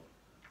 You know,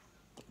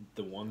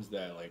 the ones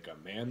that like a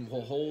man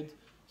will hold,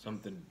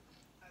 something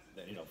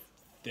that, you know,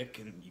 thick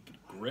and you could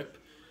grip.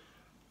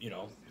 You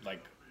know,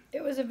 like.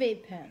 It was a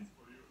vape pen.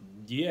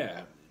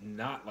 Yeah,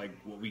 not like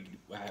what we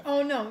have.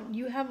 Oh no,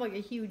 you have like a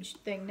huge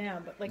thing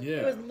now, but like Yeah.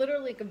 it was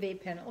literally like a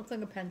vape pen. It looked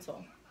like a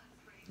pencil.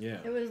 Yeah.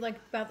 It was like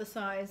about the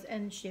size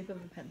and shape of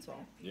a pencil.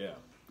 Yeah.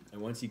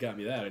 And once he got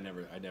me that, I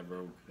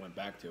never went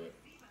back to it.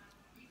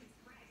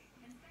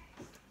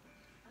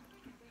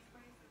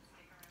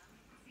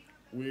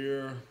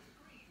 Where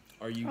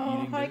are you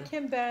eating hi dinner?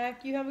 Kim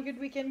back. You have a good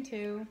weekend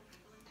too.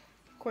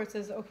 Court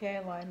says, okay, I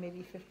lied,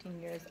 maybe 15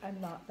 years. I'm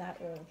not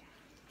that old.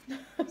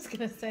 I was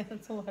gonna say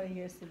that's a lot of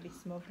years to be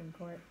smoking,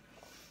 Court.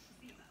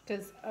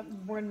 Because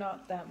we're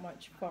not that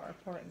much far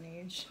apart in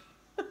age.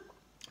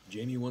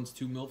 Jamie wants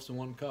 2 MILFs in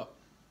 1 cup.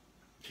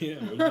 Yeah,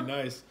 it would be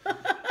nice.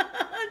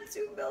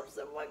 2 milks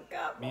in 1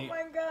 cup. Me- Oh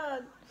my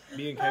god.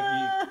 Me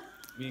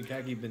and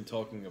Khaki been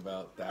talking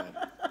about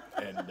that,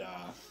 and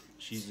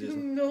she's 2 just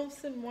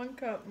milks in 1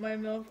 cup. My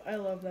milk, I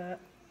love that.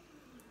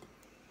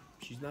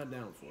 she's not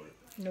down for it.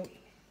 Nope.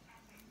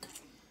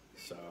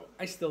 So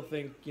I still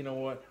think, you know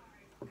what,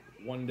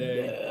 one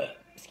day.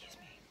 Excuse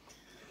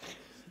me.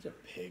 Such a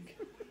pig.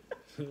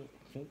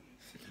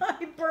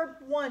 I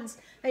burped once,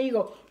 and you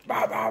go,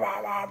 bah, bah,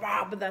 bah, bah,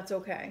 bah, but that's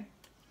okay.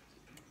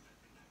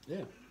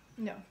 Yeah.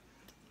 No.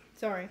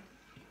 Sorry.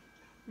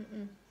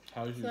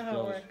 How's That's your not how it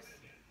smells? works.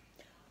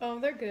 Oh,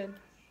 they're good.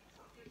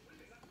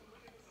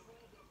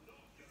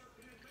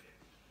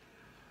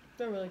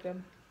 They're really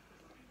good.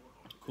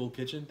 Cool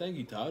kitchen. Thank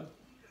you, Todd.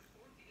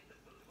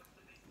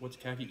 What's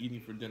Khaki eating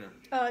for dinner?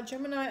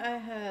 Gemini, I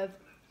have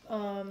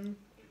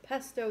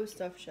pesto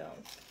stuffed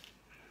shells.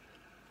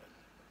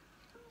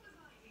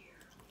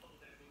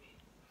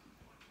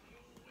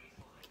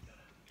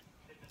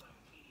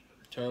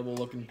 Terrible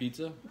looking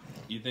pizza?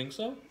 You think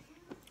so?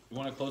 You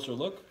want a closer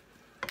look?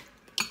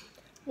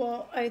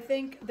 Well, I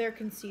think they're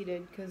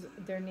conceited because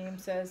their name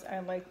says I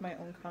like my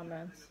own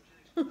comments.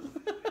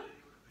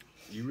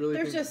 You really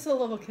They're think, just a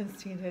little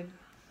conceited.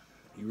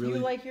 you Do really you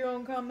like your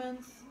own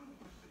comments?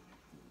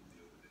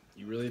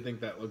 you really think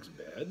that looks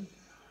bad?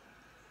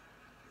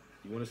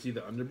 You want to see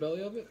the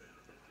underbelly of it?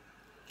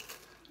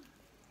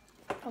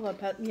 I love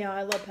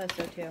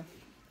pesto too.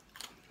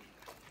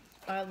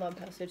 I love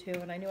pesto too,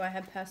 and I knew I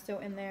had pesto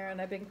in there,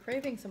 and I've been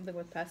craving something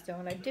with pesto,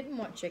 and I didn't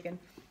want chicken.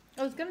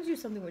 I was gonna do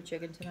something with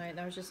chicken tonight, and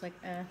I was just like,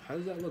 eh. How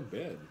does that look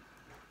bad?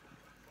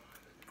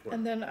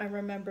 And then I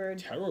remembered,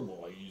 Terrible,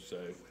 like you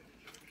say.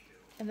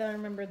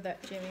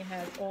 that Jamie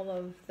had all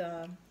of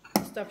the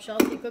stuffed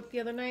shells he cooked the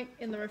other night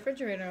in the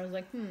refrigerator. I was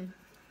like,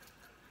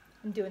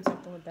 I'm doing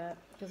something with that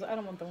because I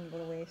don't want them to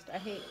go to waste. I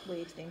hate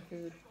wasting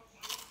food.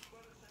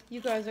 You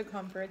guys are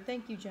comfort.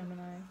 Thank you,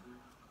 Gemini.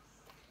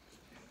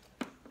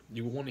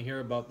 You want to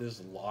hear about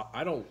this live?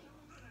 I don't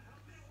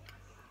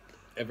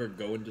ever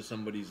go into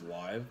somebody's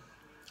live,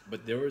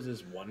 but there was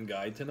this one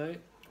guy tonight,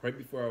 right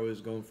before I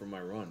was going for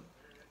my run.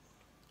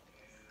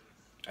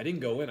 I didn't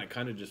go in. I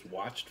kind of just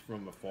watched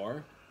from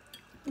afar.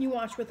 You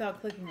watched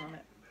without clicking on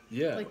it.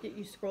 Yeah. Like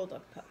you scrolled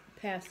up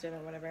past it or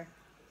whatever.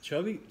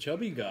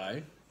 Chubby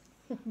guy,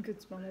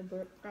 Good smell my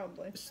burp,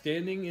 probably.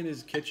 standing in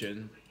his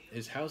kitchen.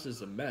 His house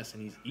is a mess,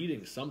 and he's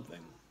eating something.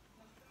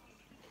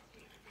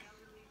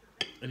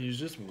 And he's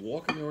just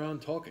walking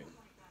around talking.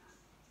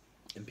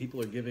 And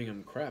people are giving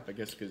him crap, I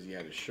guess, because he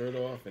had his shirt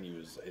off and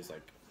he's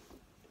like,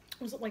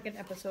 Was it like an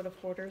episode of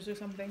Hoarders or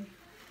something?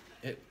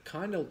 it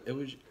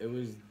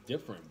was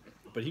different,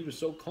 but he was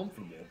so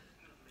comfortable,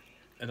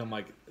 and I'm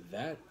like,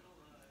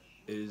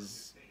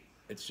 it's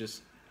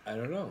just, I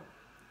don't know,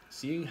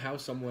 seeing how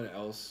someone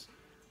else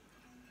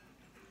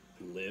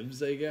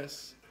lives, I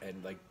guess,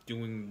 and like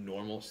doing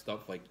normal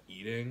stuff like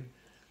eating,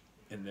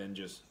 and then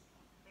just,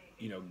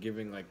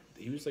 giving like,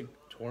 he was like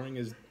touring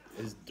his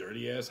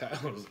dirty ass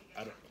house.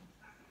 I don't.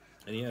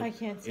 And I can't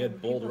he had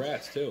stand boiled people.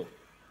 rats too.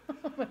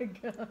 Oh my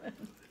god.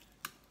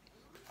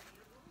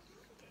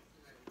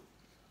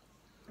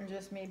 I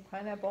just made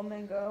pineapple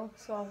mango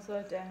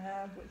salsa to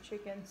have with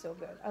chicken. So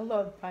good. I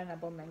love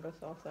pineapple mango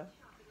salsa.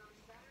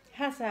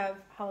 Has to have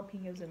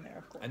jalapenos in there,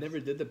 of course. I never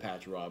did the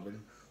Patch Robin.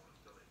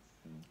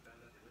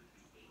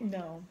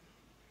 No.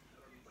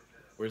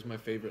 Where's my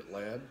favorite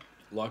lab?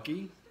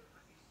 Lucky.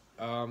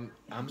 I'm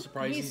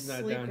surprised he's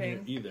not down here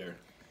sleeping. either.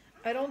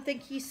 I don't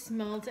think he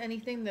smelled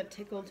anything that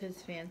tickled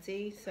his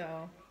fancy,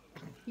 so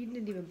he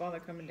didn't even bother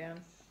coming down.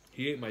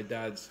 He ate my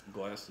dad's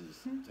glasses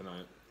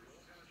tonight.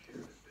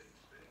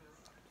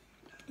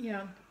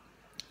 Yeah.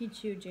 He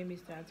chewed Jamie's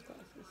dad's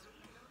glasses.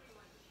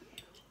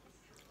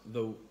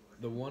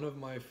 The one of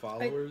my I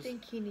followers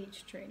think he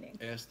needs training.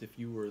 asked if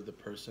you were the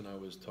person I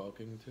was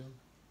talking to.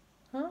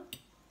 Huh?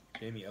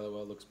 Jamie,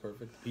 LOL looks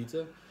perfect.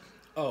 Pizza?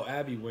 Oh,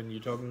 Abby, when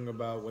you're talking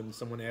about when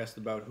someone asked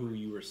about who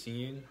you were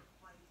seeing,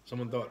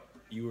 someone thought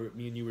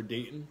me and you were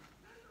dating.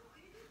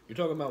 You're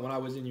talking about when I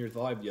was in your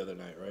live the other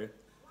night, right?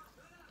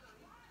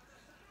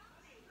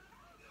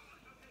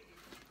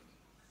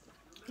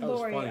 That was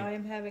Lori, funny. I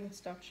am having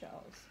stuffed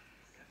shells.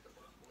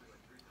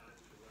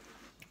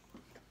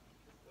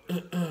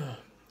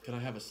 Can I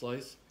have a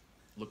slice?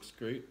 Looks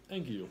great.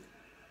 Thank you.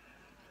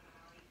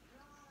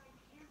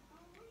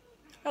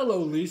 Hello,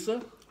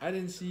 Lisa. I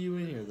didn't see you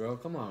in here, girl.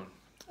 Come on.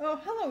 Oh,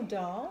 hello,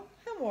 doll.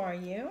 How are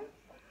you?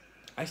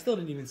 I still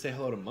didn't even say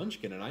hello to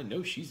Munchkin, and I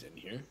know she's in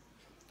here.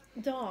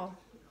 Doll,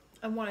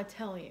 I want to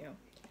tell you,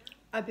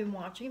 I've been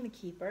watching The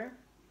Keeper,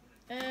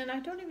 and I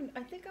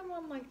think I'm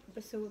on like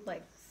episode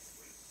like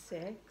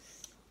 6.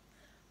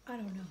 I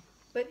don't know.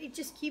 But it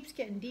just keeps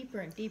getting deeper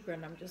and deeper,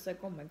 and I'm just like,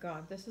 oh my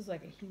god, this is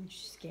like a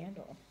huge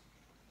scandal.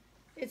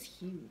 It's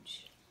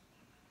huge.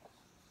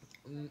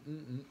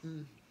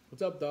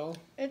 What's up, doll?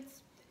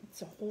 It's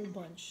a whole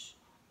bunch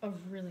of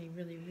really,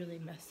 really, really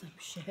messed up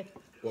shit.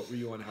 What were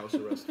you on house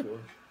arrest for?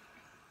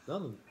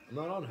 Nothing. I'm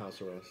not on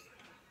house arrest.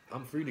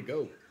 I'm free to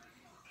go.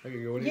 I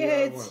can go anywhere Yeah, I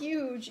it's want.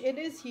 huge. It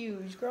is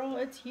huge, girl.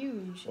 It's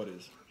huge. What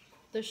is?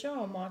 The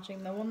show I'm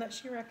watching, the one that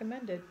she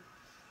recommended.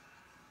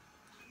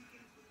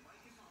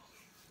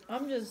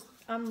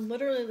 I'm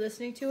literally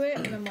listening to it,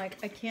 and I'm like,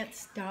 I can't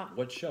stop.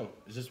 What show?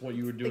 Is this what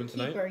you were doing The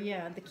tonight? Keeper,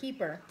 yeah, The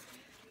Keeper.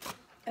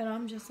 And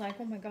I'm just like,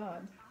 oh my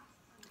god.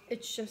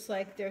 It's just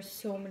like there's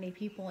so many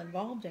people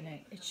involved in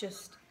it. It's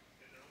just,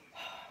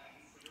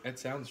 That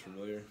sounds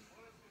familiar.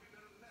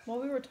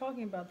 what we were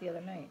talking about the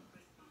other night.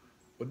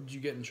 What did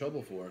you get in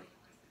trouble for?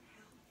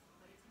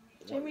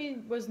 Jamie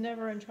was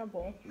never in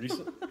trouble.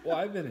 Recent? Well,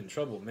 I've been in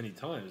trouble many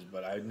times,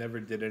 but I never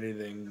did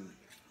anything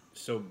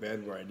so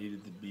bad where I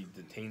needed to be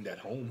detained at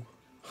home.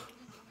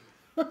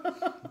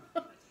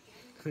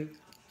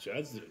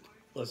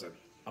 Listen,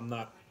 I'm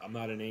not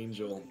an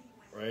angel,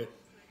 right?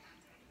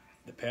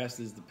 The past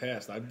is the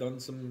past. I've done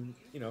some,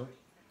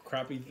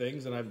 crappy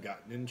things, and I've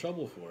gotten in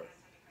trouble for it.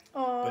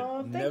 Oh,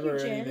 But thank never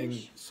you, anything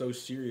Ginge. so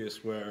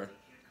serious where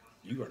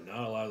you are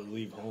not allowed to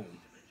leave home.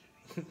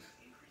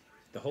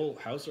 The whole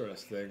house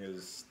arrest thing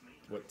is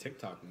what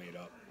TikTok made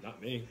up, not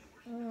me.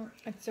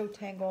 It's so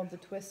tangled. The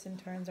twists and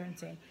turns are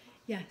insane.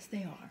 Yes,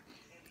 they are.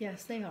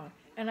 Yes, they are.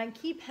 And I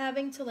keep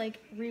having to like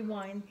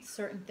rewind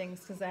certain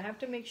things because I have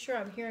to make sure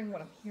I'm hearing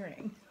what I'm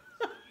hearing.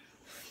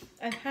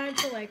 I've had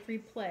to like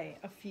replay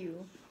a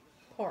few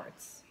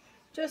parts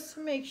just to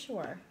make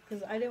sure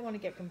because I didn't want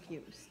to get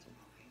confused.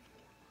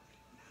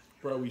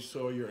 Bro, we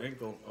saw your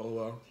ankle,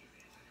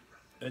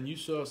 and you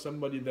saw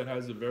somebody that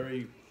has a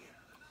very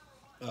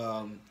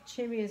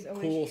Jamie is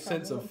always cool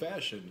sense of troubled.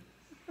 fashion.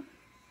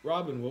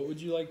 Robin, what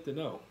would you like to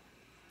know?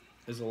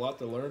 There's a lot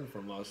to learn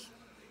from us,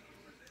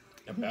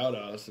 about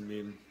us. I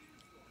mean,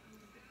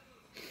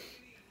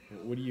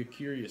 what are you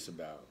curious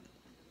about?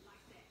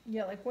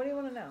 Yeah, like what do you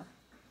want to know?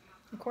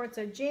 The court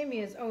said Jamie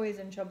is always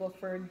in trouble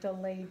for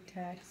delayed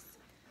texts.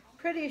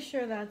 Pretty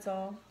sure that's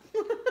all.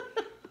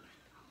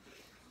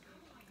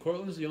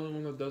 Cortland's the only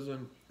one that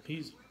doesn't.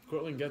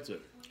 Cortland gets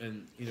it,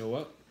 and you know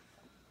what?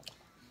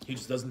 He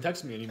just doesn't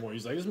text me anymore.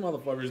 He's like, this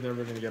motherfucker's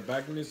never gonna get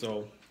back to me,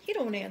 so He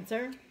don't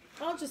answer.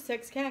 I'll just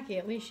text Khaki.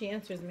 At least she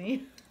answers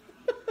me.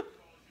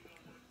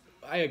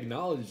 I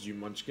acknowledged you,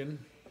 Munchkin.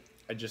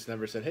 I just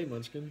never said, hey,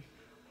 Munchkin.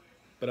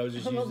 But I was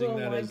just I'm a using little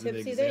that wine as an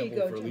tipsy. There you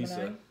example go, for Gemini.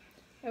 Lisa.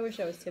 I wish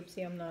I was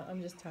tipsy. I'm not.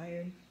 I'm just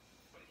tired.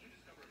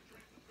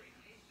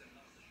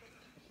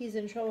 He's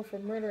in trouble for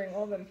murdering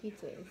all them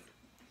pizzas.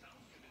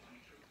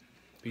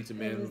 Pizza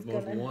Man was was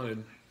most gonna-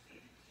 wanted.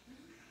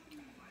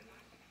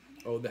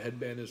 Oh, the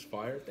headband is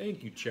fire.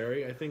 Thank you,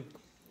 Cherry. I think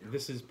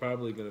this is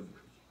probably gonna.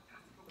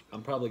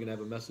 I'm probably gonna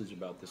have a message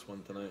about this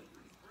one tonight.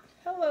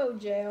 Hello,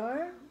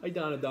 JR. Hey,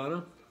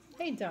 Donna.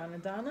 Hey,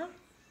 Donna.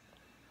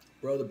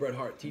 Bro, the Bret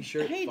Hart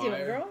T-shirt. How you fire.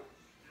 doing, girl?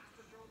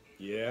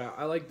 Yeah,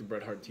 I like the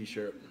Bret Hart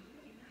T-shirt.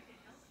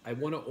 I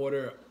want to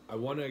order. I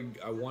want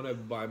to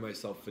buy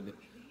myself an.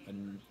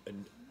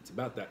 It's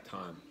about that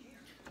time.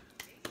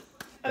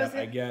 That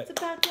I get.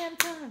 It's about damn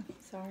time.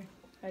 Sorry,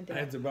 I did.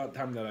 It's about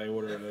time that I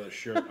order another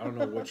shirt. I don't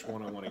know which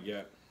one I want to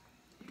get.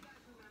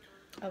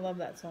 I love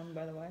that song,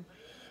 by the way.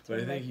 It's But one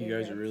I of my think you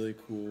guys are favorites. really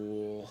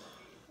cool.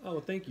 Oh,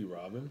 well, thank you,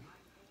 Robin.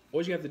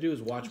 All you have to do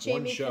is watch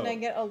Jamie, one show. can I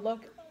get a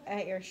look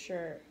at your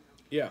shirt?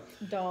 Yeah,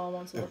 Doll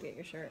wants to look at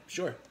your shirt.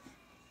 sure.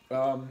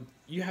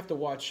 You have to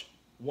watch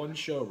one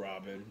show,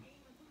 Robin,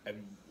 and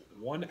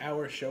 1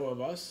 hour show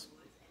of us.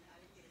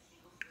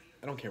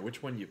 I don't care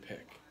which one you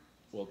pick.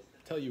 We'll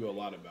tell you a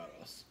lot about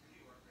us.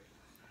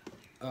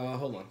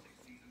 Hold on.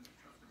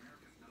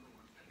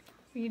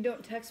 You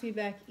don't text me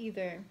back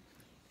either.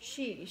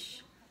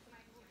 Sheesh.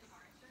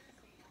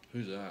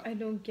 Who's that? I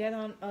don't get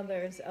on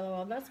others.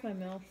 LOL. That's my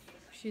MILF.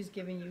 She's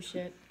giving you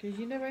shit because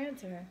you never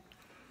answer her.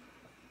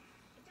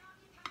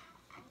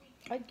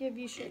 I'd give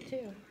you shit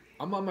too.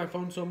 I'm on my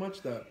phone so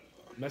much that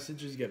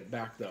messages get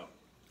backed up.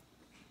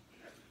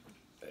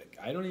 Like,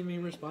 I don't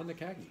even respond to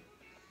Khaki.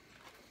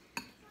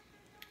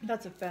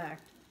 That's a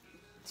fact.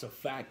 It's a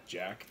fact,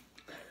 Jack.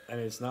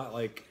 And it's not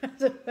like...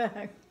 That's a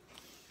fact.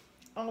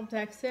 I'll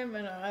text him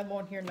and I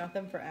won't hear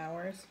nothing for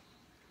hours.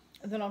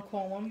 And then I'll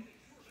call him.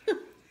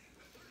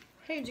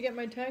 Hey, did you get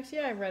my text?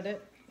 Yeah, I read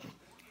it.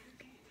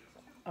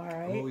 I'm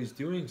Alright. always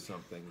doing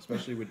something,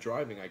 especially with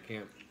driving.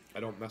 I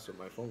don't mess with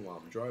my phone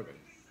while I'm driving.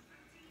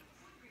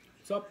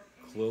 What's up,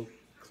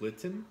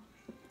 Clinton?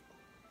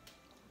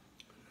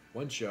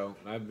 One show,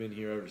 and I've been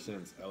here ever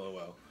since.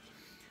 LOL.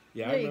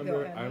 Yeah, There you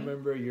go, I Abby.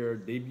 remember your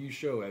debut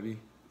show, Abby.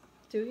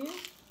 Do you?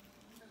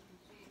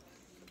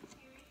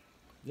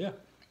 Yeah.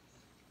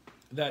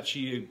 That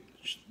she,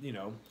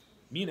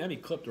 me and Emmy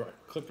clicked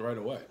right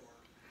away.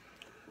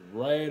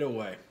 Right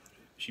away.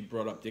 She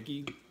brought up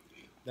Dickie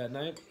that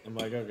night. I'm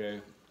like,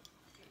 okay,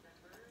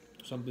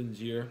 something's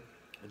here,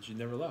 and she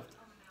never left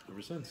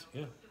ever since.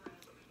 Yeah.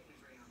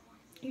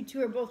 You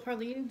two are both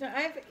hardly eating.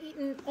 I've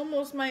eaten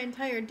almost my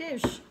entire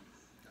dish.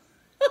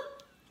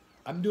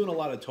 I'm doing a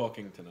lot of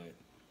talking tonight.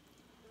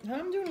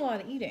 I'm doing a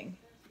lot of eating.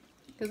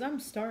 Because I'm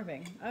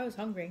starving. I was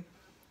hungry.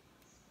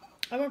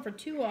 I went for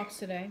 2 walks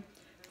today.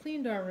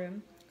 Cleaned our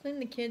room.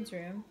 Cleaned the kids'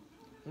 room.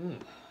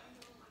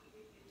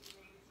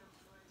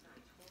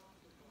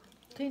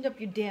 Cleaned up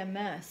your damn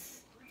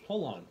mess.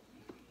 Hold on.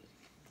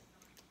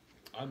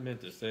 I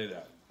meant to say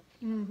that.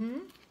 Mm-hmm.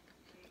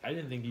 I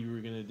didn't think you were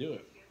going to do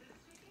it.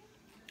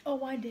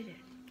 Oh, I did it.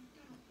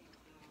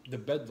 The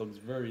bed looks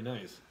very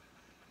nice.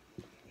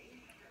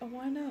 Oh,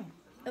 I know.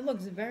 It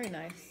looks very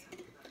nice.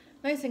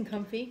 Nice and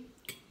comfy.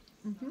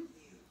 Mm-hmm.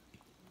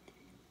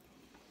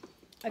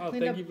 I Oh,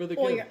 cleaned thank up you for the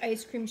all gift. your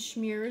ice cream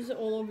smears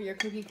all over your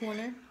cookie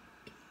corner.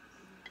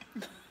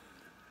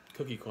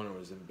 Cookie corner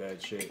was in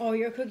bad shape. Oh,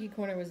 your cookie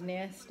corner was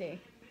nasty.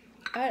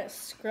 I had to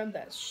scrub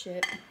that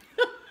shit.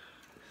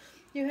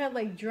 You had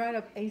like dried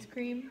up ice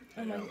cream.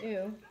 I'm I like, know.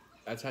 ew.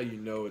 That's how you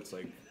know it's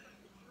like,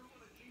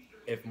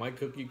 if my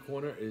cookie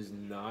corner is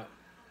not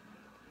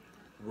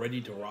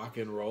ready to rock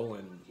and roll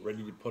and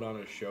ready to put on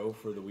a show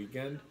for the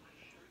weekend,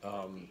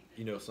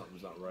 you know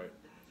something's not right.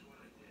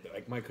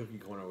 Like my cookie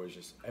corner was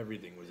just,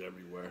 everything was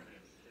everywhere.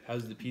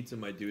 How's the pizza,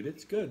 my dude?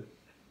 It's good.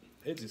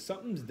 It's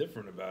something's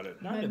different about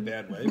it. Not in a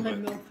bad way, My but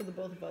milk for the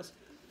both of us.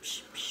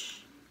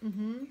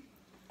 Mm-hmm.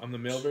 I'm the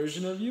male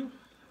version of you.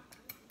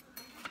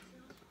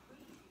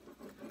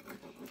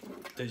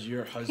 Does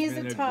your husband He's a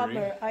agree?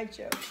 toddler. I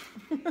joke.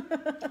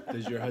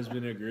 Does your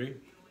husband agree?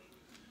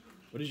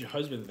 What does your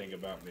husband think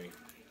about me?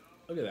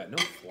 Look at that, no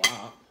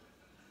flop.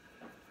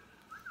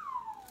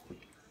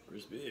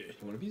 Crispy. You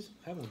want a piece?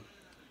 Have one.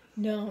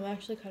 No, I'm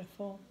actually kind of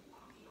full.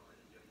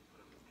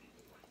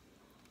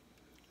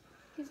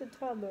 He's a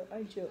toddler.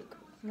 I joke.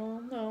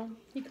 No.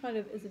 He kind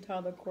of is a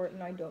toddler, Court,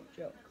 and I don't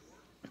joke.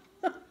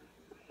 Don't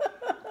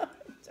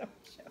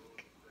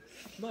joke.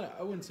 No,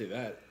 I wouldn't say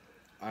that.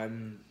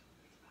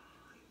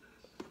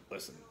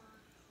 Listen,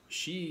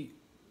 she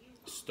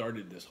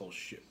started this whole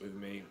shit with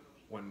me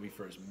when we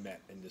first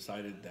met and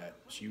decided that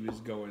she was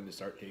going to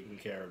start taking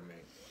care of me,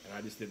 and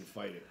I just didn't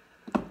fight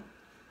it.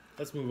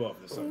 Let's move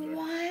off the subject.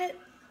 What?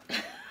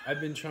 I've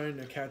been trying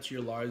to catch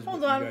your lives,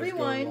 Hold but on, you guys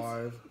rewind. go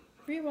live.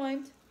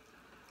 Rewind.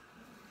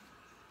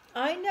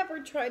 I never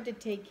tried to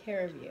take care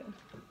of you.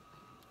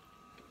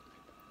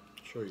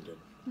 Sure you did.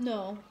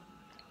 No.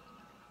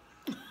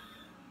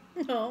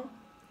 No,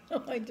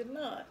 I did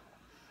not.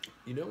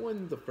 You know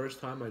when the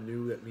first time I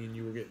knew that me and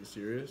you were getting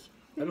serious?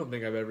 I don't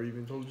think I've ever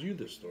even told you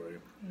this story.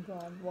 Oh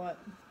God, what?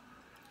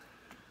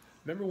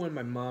 Remember when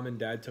my mom and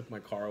dad took my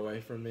car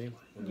away from me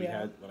when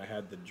Yeah. when I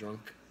had the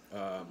drunk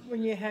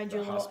When you had The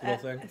your little hospital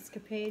thing?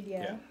 escapade,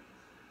 yeah.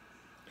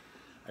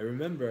 I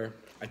remember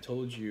I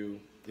told you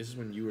this is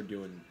when you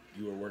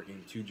were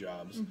working 2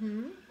 jobs,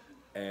 Mm-hmm.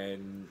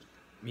 and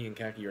me and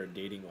Kaki are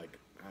dating like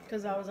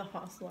Because I was a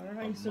hustler.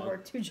 I used to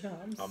work 2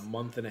 jobs. A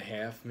month and a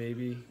half,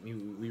 maybe,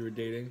 we were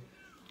dating.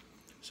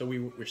 So we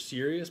were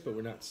serious, but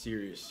we're not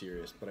serious.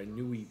 But I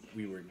knew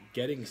we were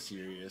getting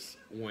serious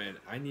when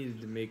I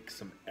needed to make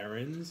some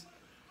errands.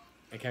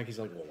 And Kaki's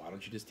like, well, why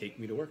don't you just take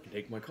me to work and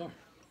take my car?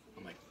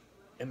 I'm like,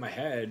 in my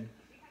head,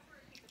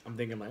 I'm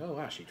thinking like, oh,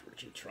 wow, she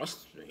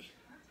trusts me.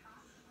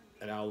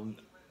 And I'll,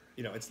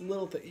 it's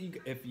little things.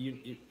 If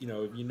you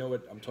know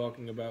what I'm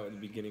talking about in the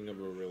beginning of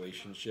a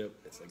relationship,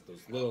 it's like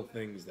those little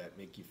things that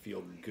make you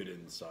feel good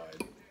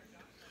inside.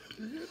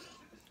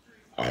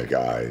 Hi,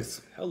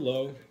 guys.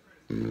 Hello.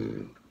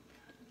 You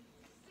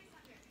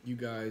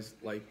guys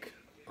like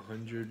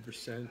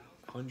 100%,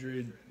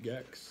 100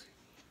 gex?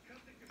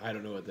 I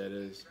don't know what that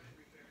is.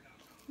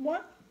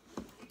 What?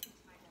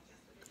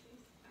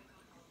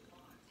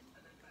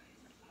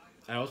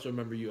 I also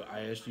remember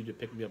I asked you to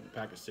pick me up a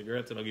pack of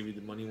cigarettes and I'll give you the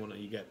money when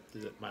you get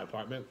to my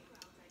apartment.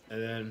 And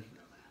then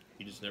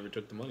you just never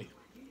took the money.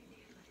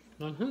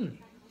 I'm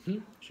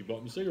like, she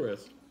bought me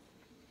cigarettes.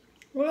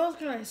 What else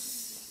can I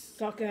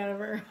suck out of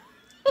her?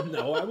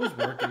 No, I was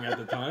working at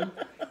the time.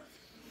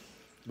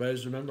 But I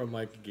just remember I'm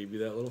like, I gave you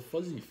that little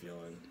fuzzy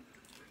feeling.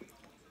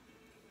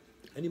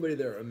 Anybody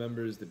that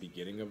remembers the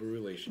beginning of a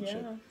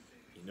relationship,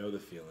 you know the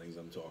feelings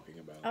I'm talking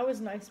about. I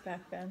was nice back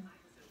then.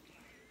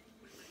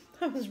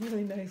 I was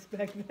really nice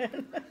back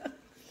then.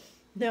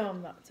 No,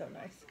 I'm not so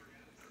nice.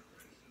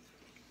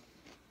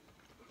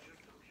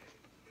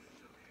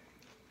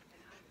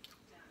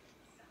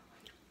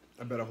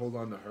 I better hold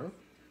on to her.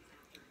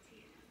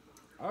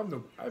 I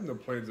have no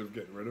plans of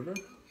getting rid of her.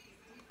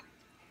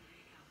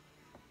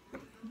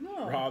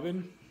 No.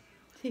 Robin?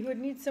 He would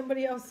need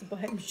somebody else to buy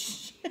him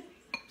shit.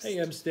 Hey,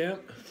 M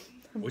Stamp.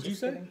 I'm What'd you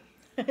just say? kidding.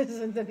 I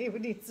said that he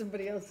would need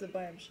somebody else to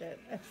buy him shit.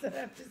 I said,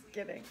 I'm just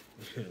kidding.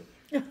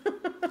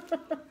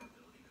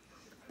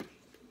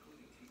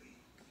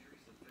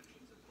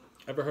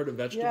 Ever heard of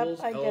Yep, vegetables?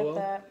 I LOL?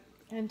 get that.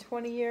 And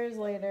 20 years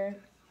later,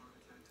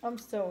 I'm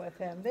still with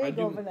him. There I you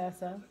go, do-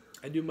 Vanessa.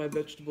 I do my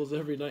vegetables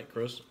every night,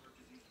 Chris.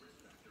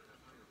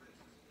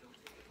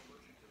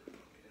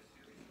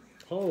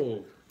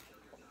 Oh.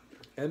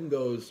 M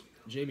goes,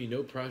 Jamie,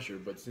 no pressure,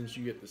 but since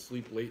you get to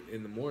sleep late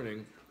in the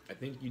morning, I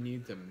think you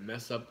need to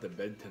mess up the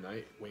bed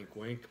tonight. Wink,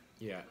 wink.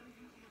 Yeah.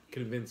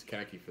 Convince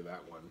Kaki for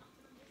that one.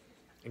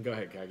 And go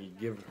ahead, Kaki.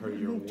 Give her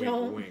your wink,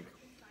 Don't. wink.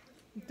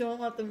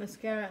 Don't let the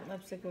mascara and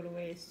lipstick go to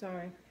waste.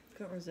 Sorry.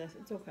 Couldn't resist.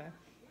 It's okay.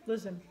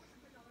 Listen.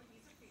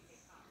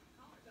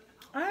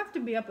 I have to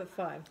be up at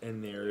 5.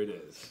 And there it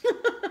is.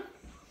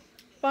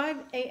 5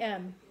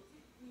 a.m.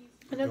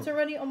 And it's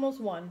already almost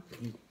 1.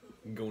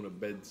 I'm going to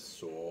bed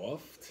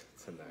soft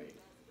tonight.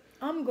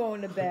 I'm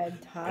going to bed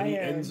Any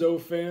tired. Enzo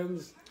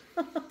fans?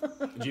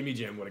 Jimmy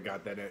Jam would have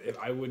got that. If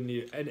I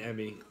wouldn't, and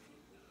Emmy.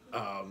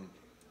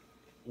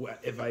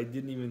 If I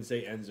didn't even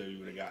say Enzo, you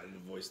would have gotten the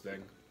voice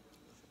thing.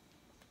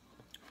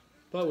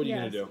 But what are you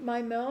gonna do?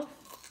 My MILF,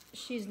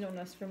 she's known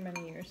us for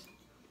many years.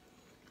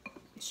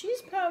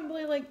 She's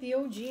probably like the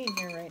OG in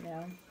here right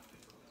now.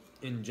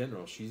 In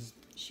general, she's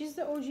She's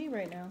the OG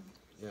right now.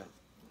 yeah.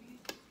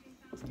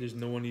 There's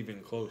no one even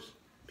close.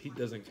 Pete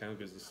doesn't count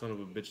because the son of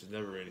a bitch is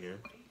never in here.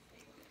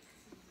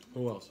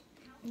 Who else?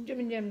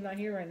 Jimmy Jam's not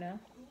here right now.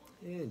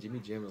 Yeah, Jimmy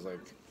Jam is like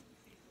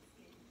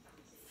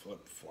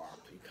flip flop.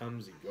 He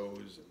comes, he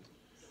goes. And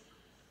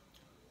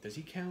does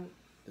he count?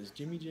 Does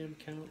Jimmy Jam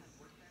count?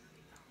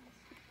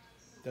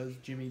 Does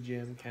Jimmy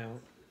Jam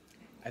count?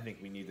 I think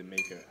we need to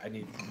make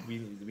we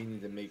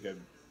need to make a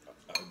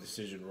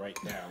decision right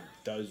now.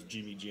 Does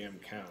Jimmy Jam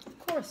count?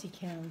 Of course he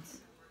counts.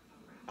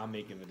 I'm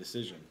making the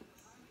decision.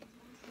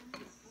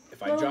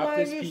 If Well, I drop why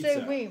this did you pizza,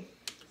 say we?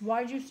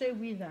 Why'd you say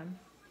we then?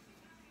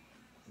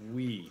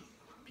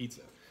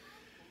 pizza.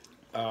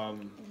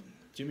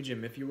 Jimmy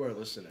Jim, if you are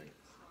listening,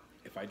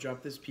 if I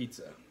drop this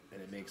pizza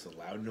and it makes a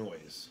loud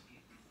noise,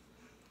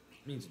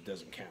 it means it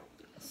doesn't count.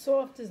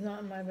 Soft is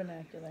not in my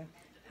vernacular.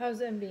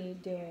 How's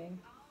MB doing?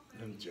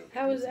 I'm joking.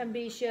 How is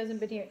MB? She hasn't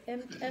been here.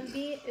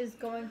 MB is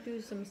going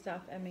through some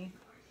stuff, Emmy.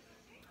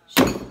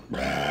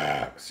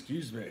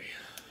 Excuse me.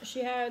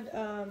 She had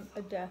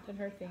a death in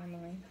her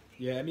family.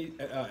 Yeah,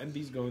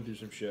 MB's going through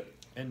some shit.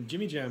 And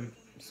Jimmy Jam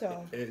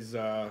So is,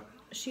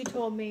 she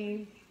told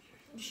me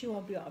she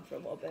won't be on for a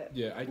little bit.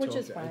 yeah, I which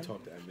is talked fine.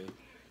 to MB.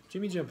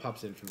 Jimmy Jam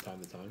pops in from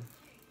time to time.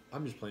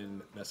 I'm just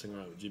messing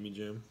around with Jimmy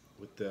Jam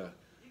with the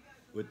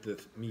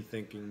me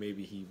thinking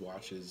maybe he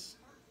watches,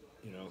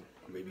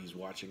 maybe he's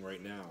watching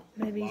right now.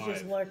 Maybe he's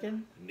just live,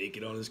 lurking.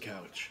 naked on his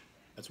couch.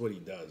 That's what he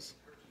does.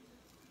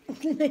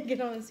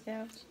 Naked on his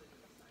couch.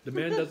 The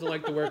man doesn't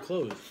like to wear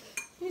clothes.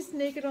 He's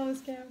naked on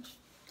his couch.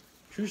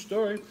 True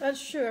story.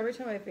 That's true. Every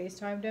time I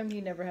FaceTimed him,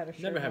 he never had a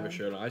shirt Never have on. a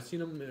shirt on. I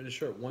seen him in a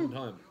shirt one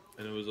time,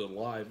 and it was a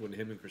live when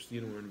him and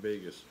Christina were in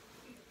Vegas.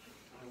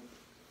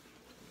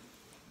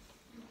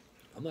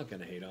 I'm not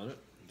gonna hate on it.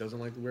 Doesn't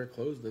like to wear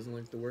clothes. Doesn't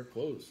like to wear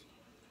clothes.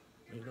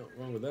 Ain't nothing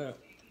wrong with that.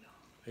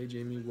 Hey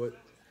Jamie, what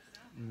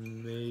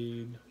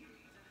made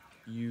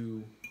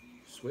you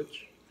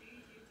switch?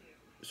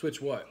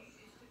 Switch what?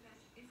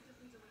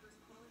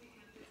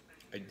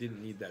 I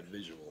didn't need that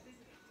visual.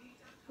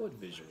 What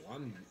visual?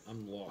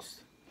 I'm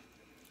lost.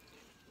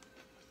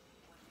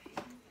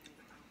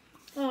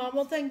 Oh,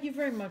 well, thank you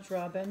very much,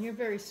 Robin. You're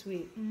very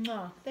sweet.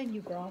 Mwah. Thank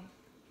you, girl.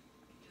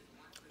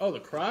 Oh,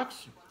 the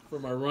Crocs for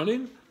my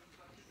running.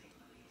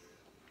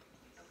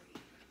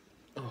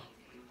 Oh.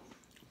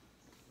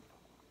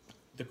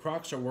 The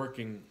Crocs are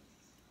working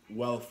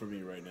well for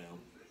me right now.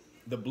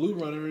 The blue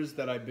runners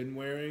that I've been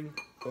wearing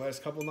the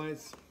last couple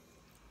nights,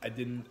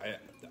 I'm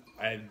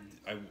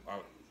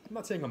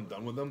not saying I'm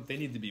done with them. They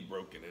need to be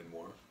broken in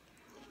more.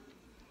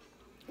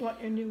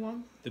 What, your new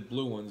one? The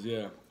blue ones,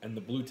 yeah. And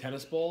the blue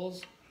tennis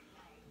balls,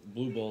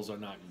 blue balls are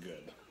not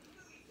good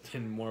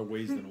in more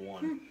ways than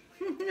one.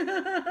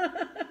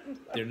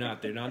 They're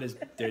not as,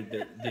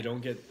 they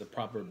don't get the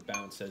proper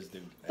bounce as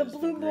the The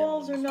blue green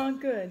balls are ones.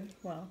 not good.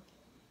 Well,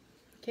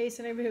 in case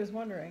anybody was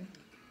wondering.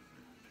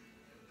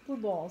 Blue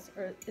balls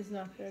is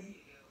not good.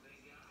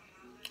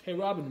 Hey,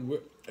 Robin,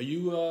 where are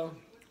you,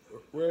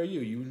 where are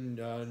you? You in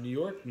New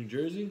York, New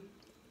Jersey?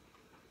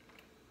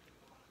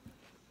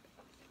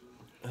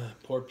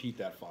 Poor Pete,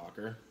 that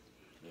fucker.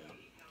 Yeah.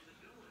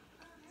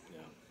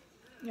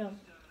 Yeah.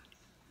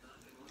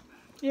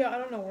 Yeah, I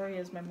don't know where he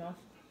is, my mouth.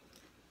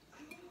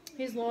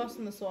 He's lost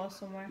in the sauce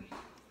somewhere.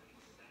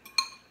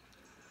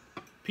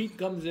 Pete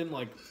comes in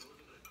like,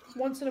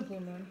 Once in a blue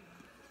moon.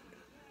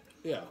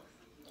 yeah.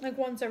 Like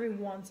once every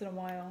once in a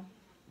while.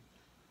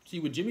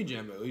 See, with Jimmy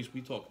Jam, at least we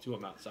talk to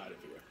him outside of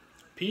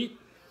here.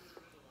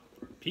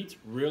 Pete's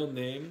real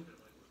name,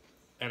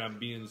 and I'm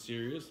being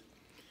serious,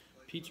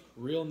 Pete's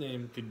real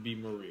name could be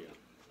Maria.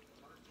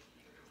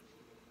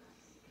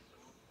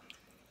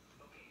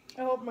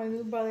 I hope my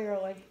new belly are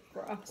like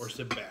Crocs. Or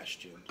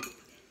Sebastian.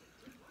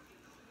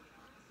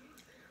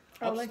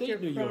 I like your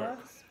Upstate New York.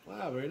 Crocs.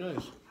 Wow, very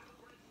nice.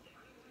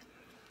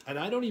 And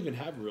I don't even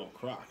have real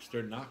Crocs.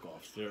 They're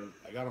knockoffs.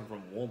 I got them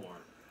from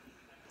Walmart.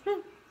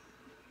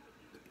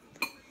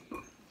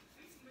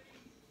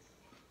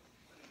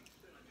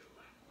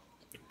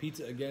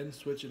 Pizza again,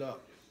 switch it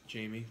up,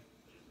 Jamie.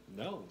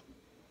 No.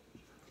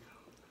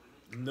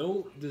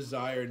 No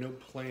desire, no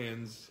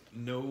plans,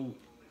 no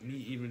me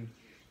even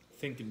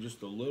thinking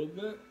just a little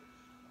bit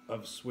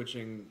of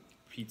switching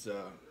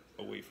pizza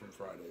away from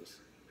Fridays.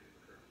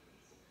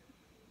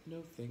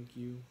 No, thank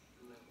you.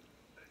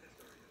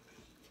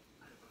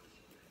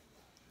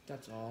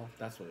 That's all.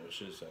 That's what I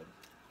should have said.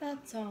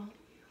 That's all.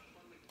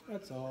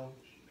 That's all.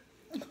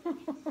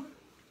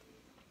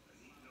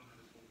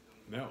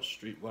 Meryl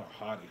Streep, what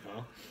a hottie,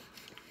 huh?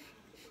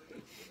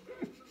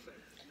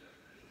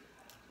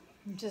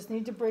 You just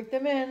need to break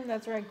them in.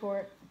 That's right,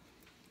 Court.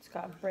 Just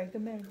gotta break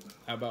them in.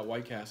 How about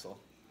White Castle?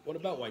 What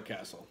about White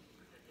Castle?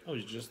 I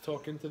was just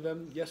talking to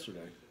them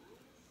yesterday.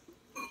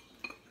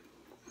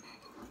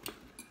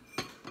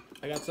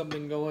 I got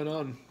something going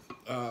on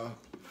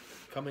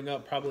coming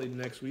up probably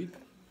next week.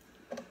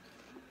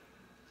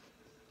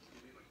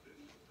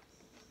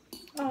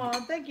 Oh,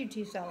 thank you,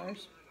 T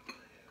Sellers.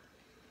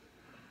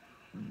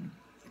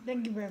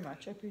 Thank you very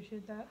much. I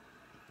appreciate that.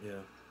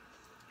 Yeah.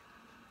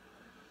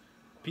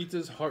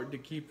 Pizza's hard to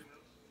keep,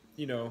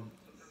 you know,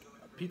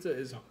 pizza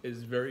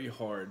is very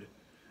hard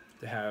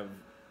to have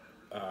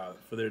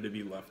for there to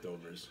be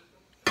leftovers.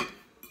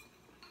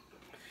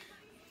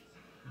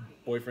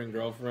 Boyfriend,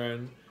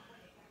 girlfriend,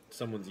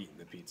 someone's eating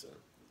the pizza.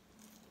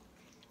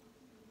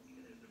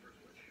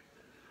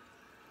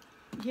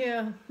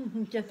 Yeah,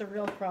 get the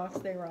real Crocs.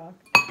 They rock.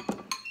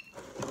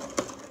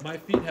 My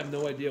feet have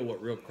no idea what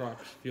real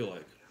Crocs feel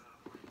like.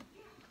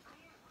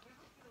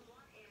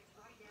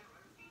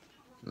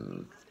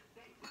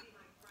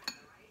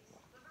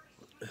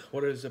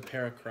 What does a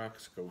pair of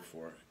Crocs go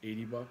for?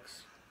 $80?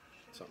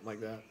 Something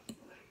like that.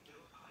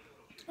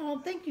 Oh,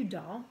 thank you,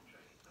 doll.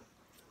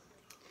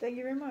 Thank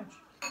you very much.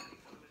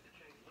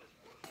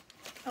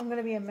 I'm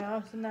gonna be a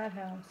mouse in that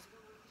house.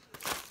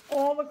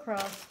 All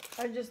across.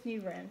 I just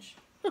need ranch.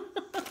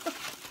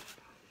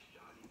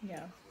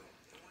 Yeah.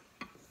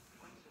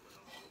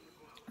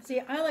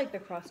 See, I like the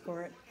crust,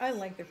 Court. I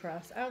like the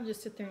crust. I'll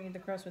just sit there and eat the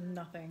crust with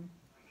nothing.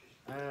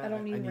 I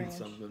don't need ranch.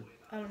 something.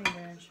 I don't need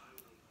ranch.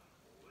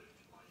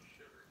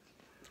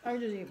 I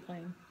would just eat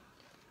plain.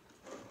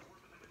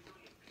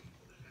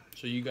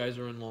 So you guys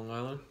are in Long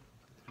Island?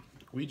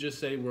 We just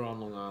say we're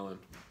on Long Island.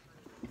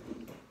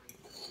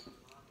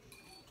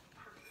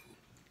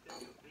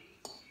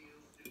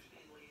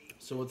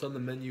 So what's on the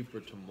menu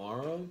for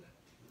tomorrow?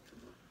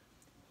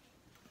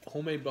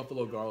 Homemade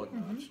buffalo garlic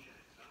knots.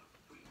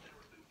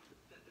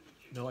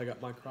 No, I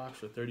got my Crocs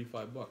for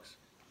 $35. I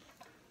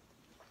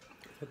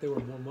thought they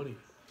were more money.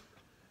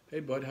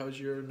 Hey bud, how's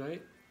your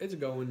night? It's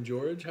going,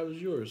 George. How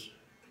was yours?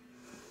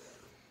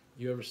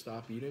 You ever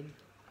stop eating?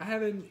 I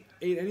haven't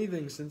ate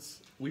anything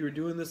since we were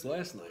doing this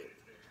last night.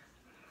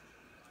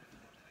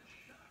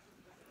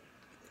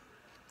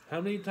 How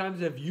many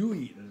times have you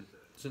eaten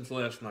since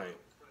last night?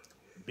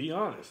 Be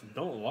honest,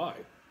 don't lie.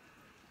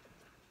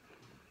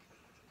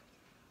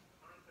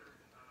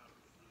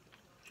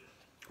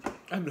 I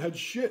haven't had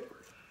shit.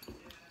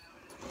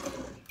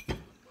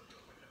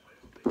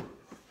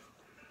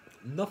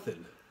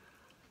 Nothing.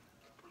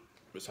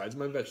 Besides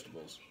my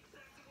vegetables.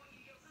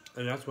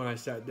 And that's when I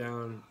sat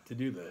down to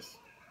do this.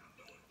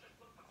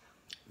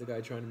 The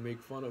guy trying to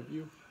make fun of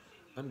you.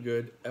 I'm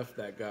good. F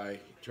that guy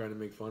trying to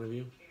make fun of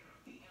you.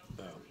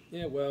 Oh,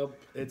 yeah, well,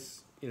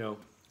 it's,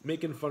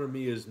 making fun of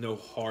me is no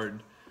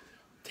hard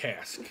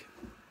task,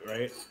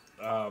 right?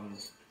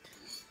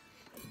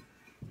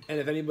 And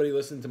if anybody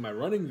listened to my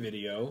running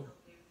video,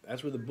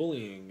 that's where the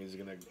bullying is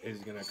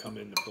gonna come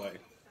into play.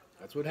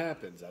 That's what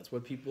happens. That's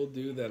what people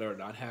do that are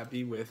not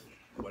happy with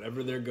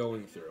whatever they're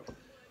going through.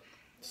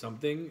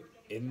 Something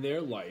in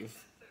their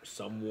life,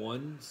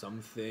 someone,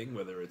 something,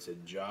 whether it's a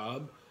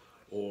job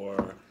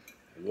or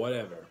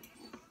whatever,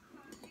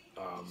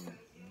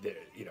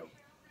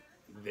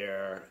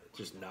 they're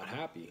just not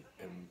happy,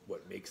 and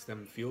what makes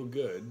them feel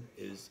good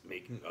is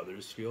making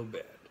others feel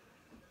bad.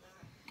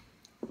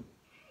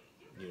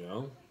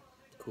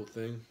 Cool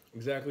thing.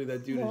 Exactly,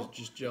 that dude is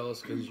just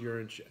jealous because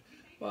you're in.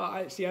 Well,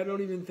 I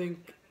don't even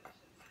think,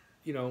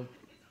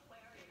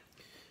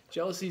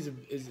 jealousy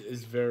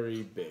is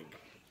very big,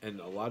 and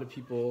a lot of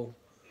people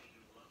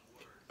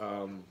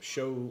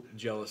show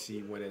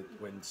jealousy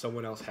when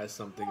someone else has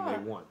something they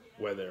want,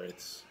 whether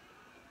it's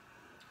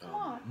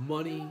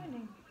money,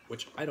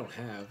 which I don't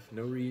have.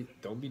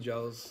 Don't be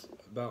jealous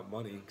about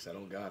money because I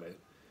don't got it.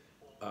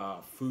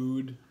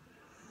 Food,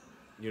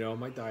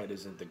 my diet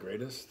isn't the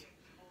greatest.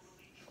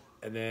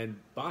 And then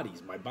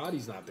bodies. My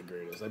body's not the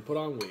greatest. I put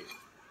on weight.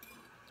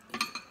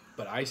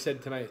 But I said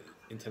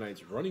in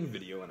tonight's running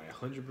video, and I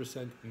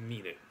 100%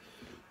 mean it.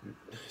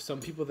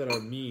 Some people that are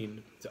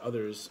mean to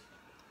others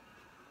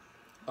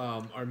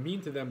are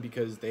mean to them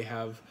because they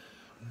have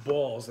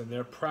balls and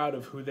they're proud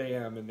of who they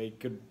am, and they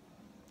could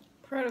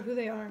Proud of who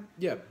they are.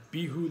 Yeah,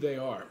 be who they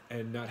are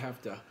and not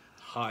have to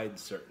hide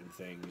certain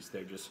things.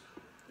 They're just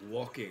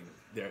walking.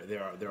 They're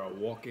a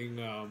walking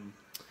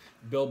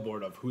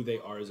billboard of who they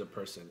are as a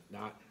person,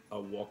 not a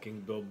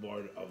walking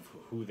billboard of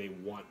who they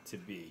want to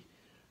be.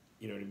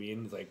 You know what I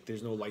mean? Like,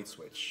 there's no light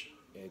switch.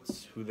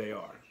 It's who they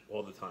are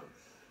all the time.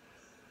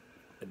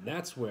 And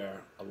that's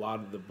where a lot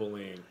of the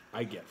bullying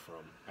I get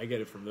from. I get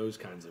it from those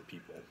kinds of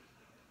people.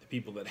 The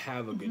people that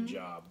have a good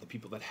job, the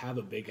people that have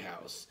a big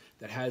house,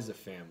 that has a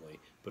family,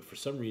 but for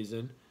some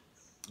reason,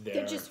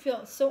 They just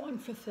feel so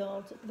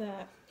unfulfilled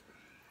that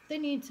they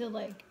need to,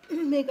 like,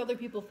 make other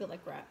people feel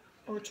like crap.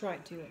 Or try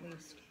to, at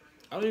least.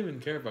 I don't even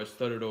care if I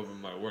stuttered over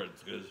my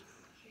words, because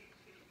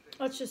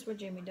That's just what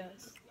Jamie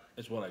does.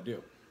 it's what I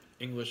do.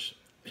 English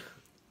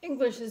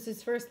English is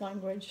his first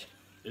language.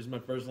 is my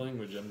first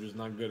language. I'm just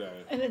not good at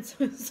it. And it's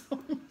his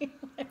only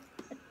language.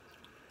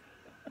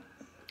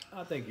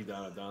 Oh, thank you,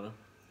 Donna.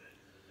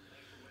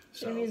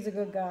 So, Jamie's a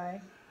good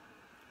guy.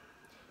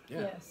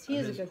 yeah, Yes, he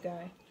is a good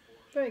guy.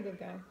 Very good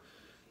guy.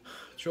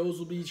 Trolls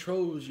will be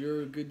trolls.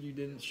 You're good. You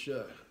didn't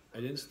I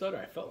didn't stutter.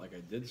 I felt like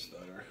I did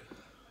stutter.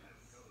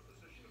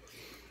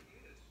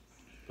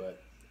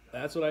 But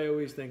that's what I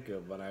always think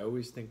of when I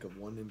always think of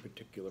one in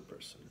particular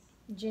person.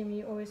 Jamie,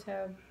 you always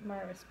have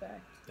my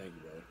respect. Thank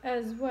you, brother.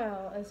 As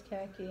well as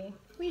Khaki.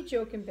 We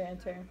joke and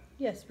banter.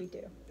 Yes, we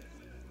do.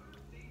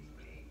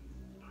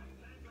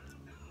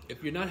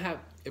 If we're not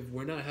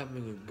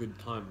having a good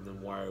time,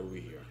 then why are we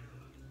here?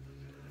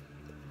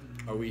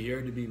 Are we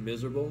here to be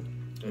miserable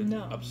and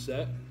No.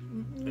 upset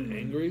and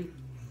angry?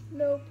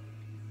 Nope.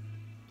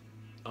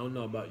 I don't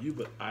know about you,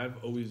 but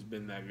I've always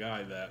been that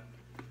guy that,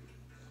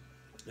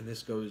 and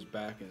this goes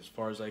back as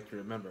far as I can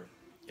remember,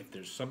 if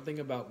there's something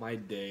about my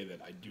day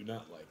that I do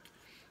not like,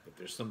 if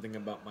there's something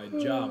about my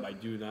job I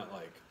do not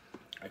like,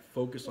 I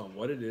focus on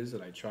what it is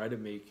and I try to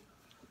make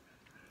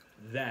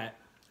that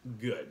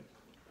good.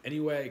 Any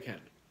way I can.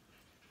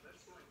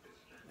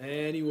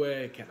 Any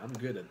way I can. I'm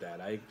good at that.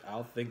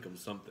 I'll think of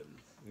something.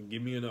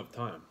 Give me enough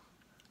time.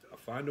 I'll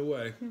find a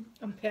way.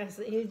 I'm past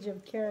the age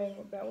of caring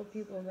about what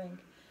people think.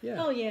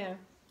 Yeah. Oh, yeah.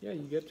 Yeah,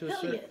 you get to a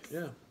Hell certain... yes.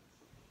 Yeah.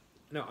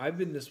 Now, I've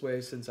been this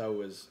way since I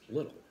was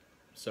little.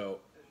 So,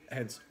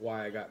 hence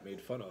why I got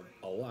made fun of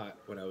a lot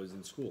when I was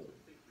in school.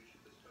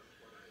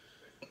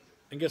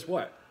 And guess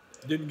what?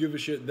 Didn't give a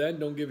shit then,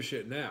 don't give a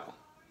shit now.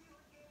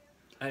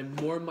 I'm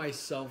more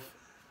myself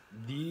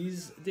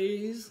these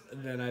days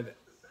than I've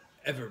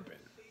ever been.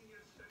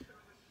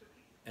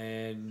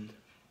 And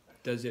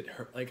does it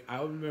hurt? Like,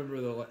 I remember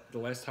the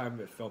last time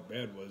it felt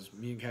bad was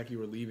me and Khaki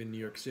were leaving New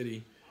York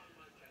City,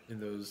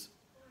 and those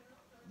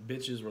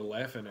bitches were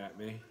laughing at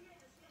me.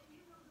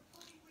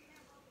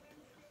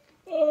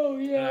 Oh,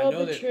 And yeah, I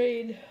know that-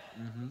 betrayed.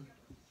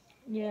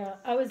 Yeah,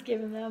 I was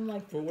giving them,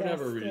 like, the For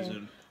whatever death stare.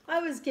 reason. I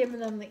was giving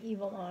them the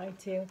evil eye,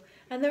 too.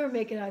 And they were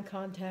making eye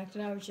contact,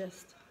 and I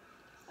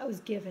was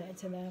giving it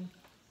to them.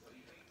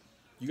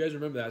 You guys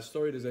remember that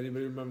story? Does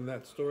anybody remember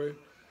that story?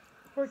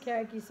 Poor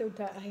Khaki, so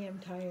tired. I am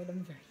tired. I'm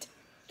very tired.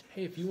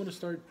 Hey, if you want to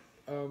start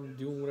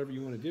doing whatever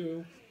you want to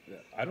do,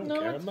 I don't No,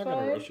 care. it's I'm not going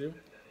fine. to rush you.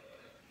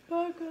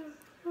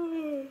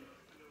 Okay.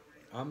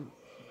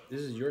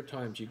 This is your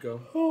time,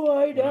 Chico. Oh,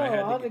 I know. When I had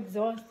to I'm get-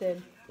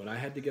 exhausted. When I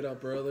had to get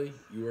up early,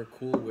 you were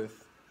cool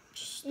with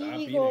just stop E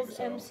eating. equals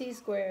So. MC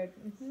squared.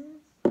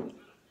 What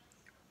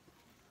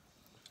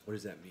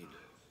does that mean?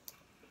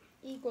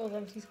 E equals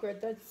MC squared.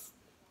 That's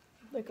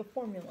like a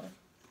formula.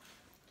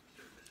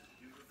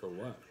 For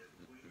what?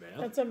 Math?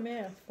 That's a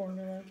math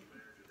formula.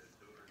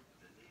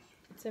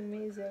 It's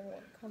amazing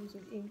what comes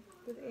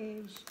with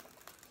age.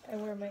 I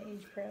wear my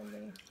age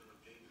proudly.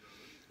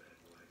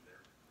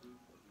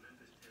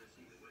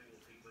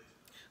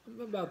 I'm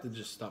about to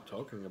just stop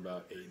talking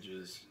about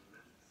ages.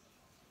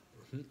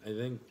 I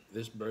think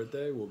this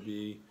birthday will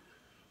be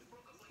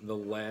the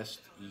last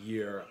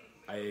year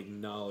I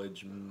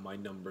acknowledge my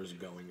numbers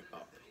going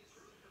up.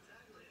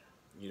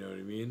 You know what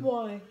I mean?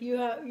 Why?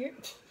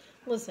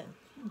 Listen.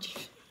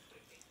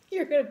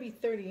 You're gonna be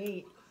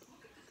 38.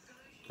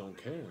 Don't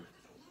care.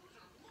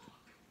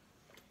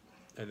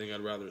 I think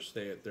I'd rather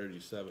stay at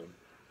 37.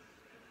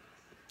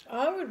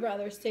 I would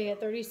rather stay at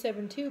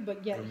 37 too,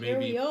 but yet Or here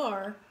maybe- we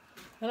are,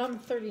 and I'm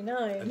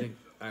 39. I think,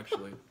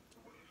 actually,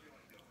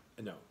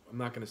 no, I'm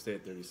not going to stay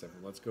at 37.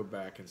 Let's go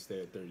back and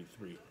stay at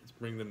 33. Let's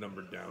bring the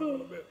number down a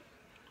little bit.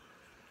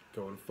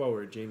 Going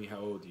forward, Jamie, how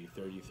old are you?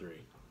 33.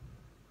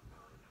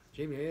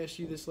 Jamie, I asked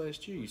you this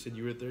last year. You said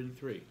you were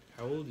 33.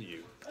 How old are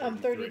you? I'm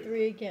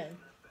 33 again.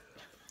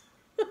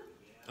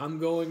 I'm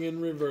going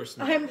in reverse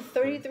now. I'm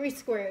 33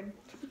 squared.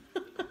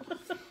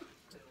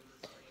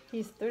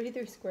 He's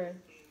 33 squared.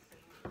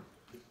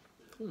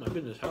 Oh my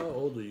goodness, how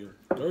old are you?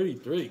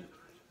 33.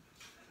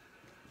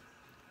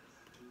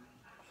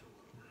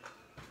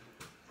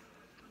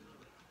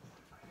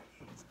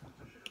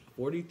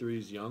 '43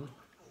 is young.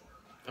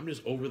 I'm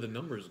just over the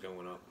numbers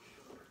going up.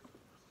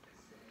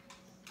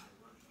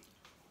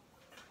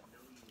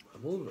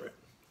 I'm over it.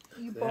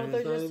 You And both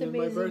it's are not just even amazing.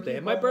 my birthday.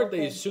 And people. my birthday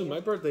Okay, is soon. good. My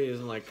birthday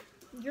isn't like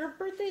Your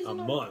birthday's a in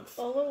month.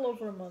 A little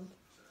over a month.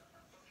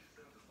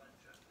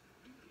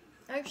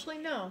 Actually,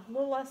 no. A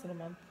little less than a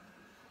month.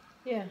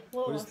 Yeah, a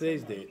little What is less than a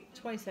today's month.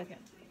 date? 22nd.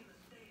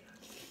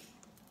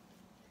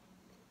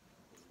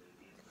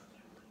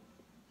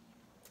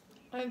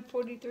 I'm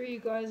 43. You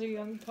guys are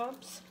young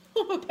pups.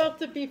 I'm about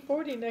to be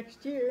 40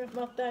 next year. I'm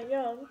not that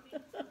young.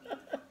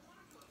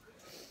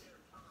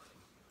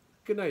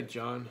 Good night,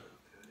 John.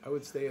 I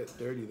would stay at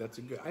 30. That's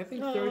a good. I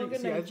think Oh, 30.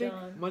 good See, I night, think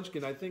John.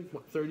 Munchkin. I think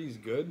 30 is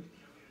good.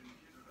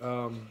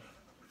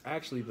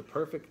 Actually, the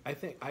perfect. I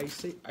think I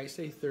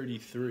say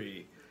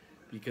 33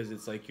 because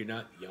it's like you're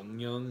not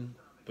young,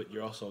 but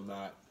you're also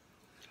not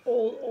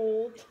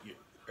Old. your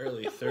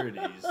early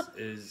 30s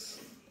is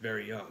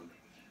very young.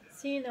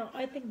 See,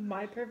 I think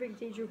my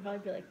perfect age would probably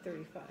be like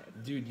 35.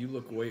 Dude, you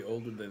look way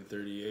older than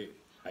 38.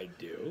 I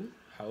do.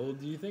 How old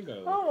do you think I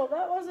look? Oh, well,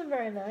 that wasn't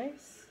very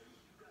nice.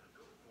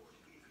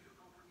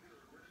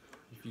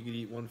 If you could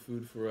eat one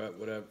food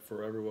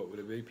forever, what would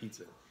it be?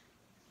 Pizza.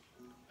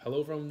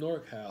 Hello from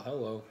NorCal.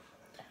 Hello.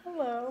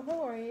 Hello,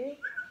 how are you?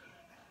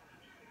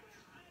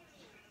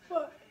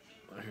 What?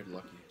 I heard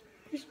Lucky.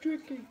 He's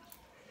drinking.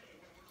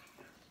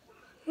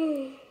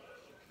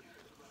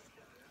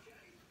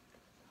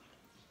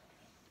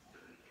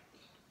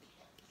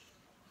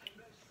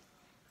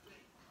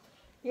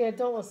 Yeah,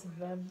 don't listen to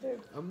them.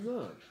 I'm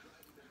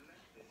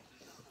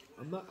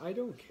not. I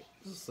don't care.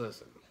 Just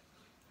listen.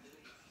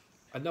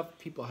 Enough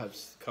people have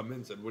come in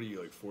and said, what are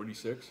you, like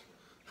 46?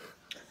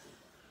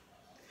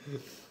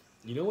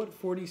 You know what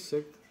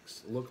 46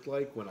 looked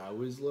like when I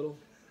was little?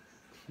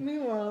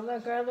 Meanwhile,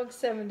 that guy looks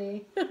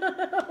 70.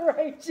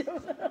 Right,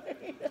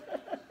 Gemini?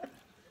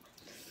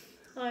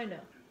 I know.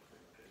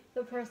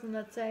 The person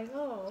that's saying,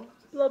 oh,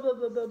 blah, blah,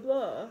 blah, blah,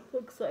 blah,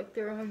 looks like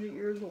they're 100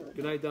 years old.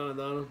 Good night,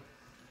 Donna.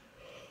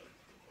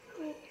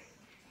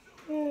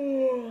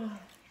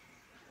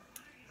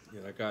 Yeah,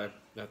 that guy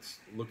that's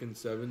looking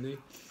 70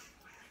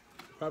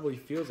 probably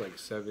feels like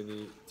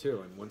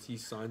 72. And once he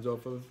signs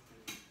off of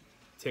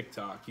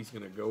TikTok, he's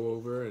gonna go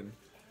over and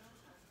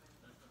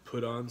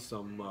put on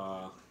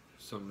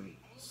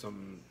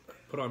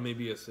put on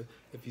maybe if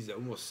he's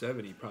almost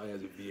 70, he probably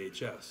has a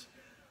VHS.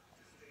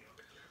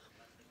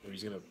 Or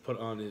he's gonna put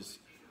on his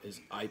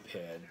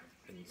iPad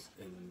and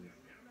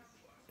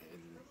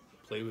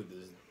play with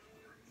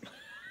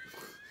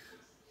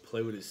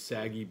his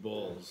saggy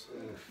balls.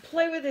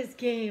 Play with his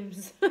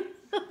games.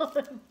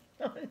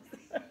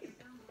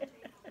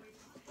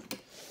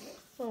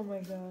 Oh my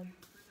god.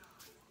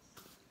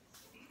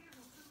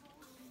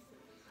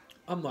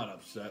 I'm not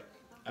upset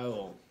at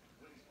all.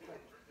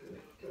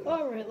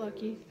 Alright,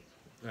 Lucky.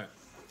 All right.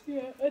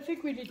 Yeah, I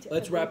think we need to.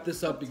 Let's end wrap it.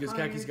 this up I'm because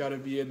tired. Kaki's got to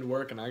be in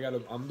work and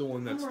I'm the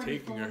one that's I'm already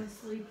taking her. falling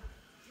asleep.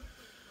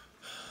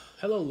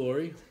 Hello,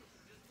 Lori.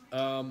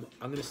 I'm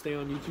gonna stay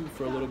on YouTube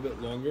for a little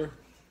bit longer,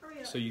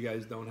 so you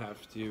guys don't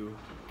have to.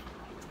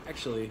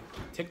 Actually,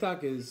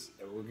 TikTok is.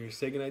 We're gonna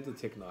say goodnight to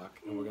TikTok,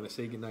 and we're gonna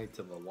say goodnight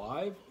to the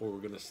live, or we're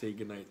gonna say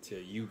goodnight to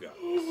you guys.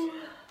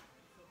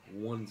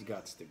 One's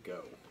gots to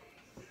go.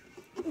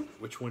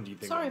 Which one do you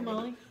think? Sorry, I'm gonna-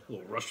 Molly. A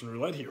little Russian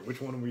roulette here. Which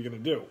one are we gonna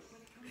do?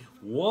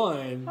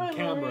 One Hi,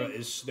 camera Lori.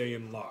 is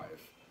staying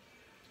live.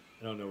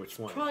 I don't know which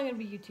one. Probably gonna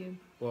be YouTube.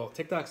 Well,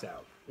 TikTok's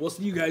out. We'll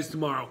see you guys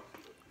tomorrow.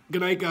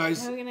 Good night,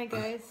 guys. Have a good night,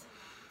 guys.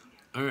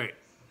 All right.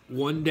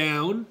 One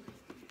down.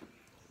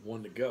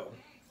 One to go.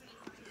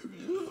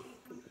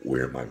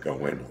 Where am I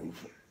going?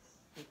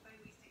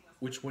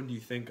 Which one do you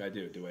think I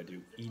do? Do I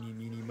do eeny,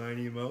 meeny,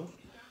 miny, mo?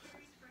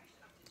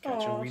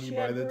 Catch a Oh, weenie she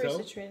by had the barista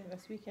toe. training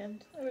this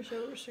weekend. I wish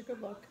her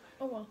good luck.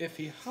 Oh well. If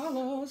he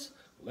hollers,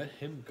 let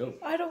him go.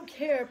 I don't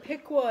care.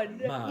 Pick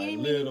one. My Eeny,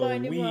 meeny, little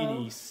miny, moe.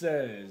 weenie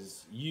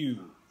says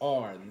you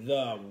are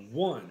the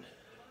one.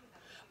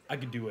 I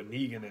could do a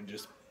Negan and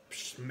just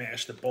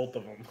smash the both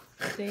of them.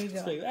 There you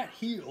It's go. like, that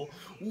heel.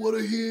 What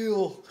a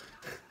heel.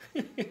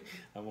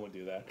 I won't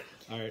do that.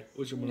 All right,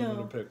 which one am I No,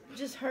 going to pick?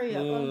 just hurry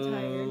up. I'm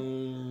tired.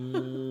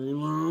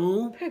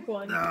 Nope. Pick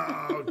one.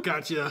 Oh,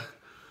 gotcha.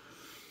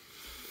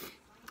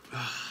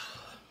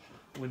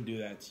 Wouldn't do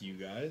that to you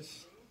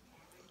guys.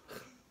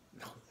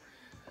 No.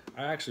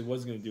 I actually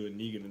was going to do a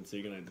Negan and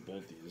say goodnight to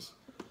both these.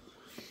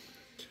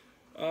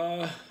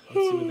 Let's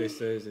see what they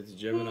say. It's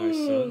Gemini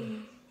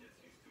Sun.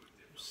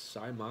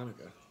 Psy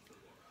Monica.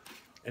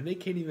 And they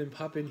can't even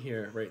pop in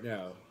here right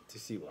now to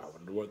see, well, I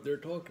wonder what they're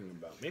talking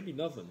about. Maybe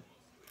nothing.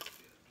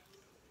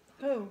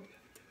 Oh.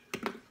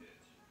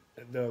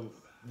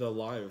 The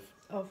live.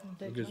 Oh, from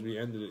Dick. Because we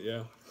ended it,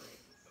 yeah.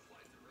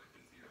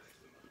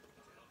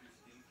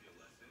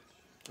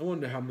 I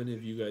wonder how many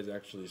of you guys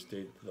actually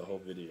stayed to the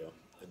whole video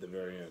at the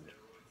very end.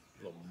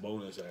 A little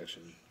bonus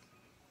action.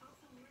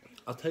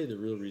 I'll tell you the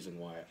real reason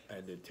why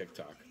I did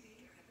TikTok.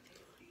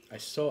 I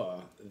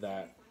saw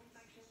that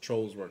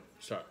trolls were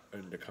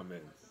starting to come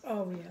in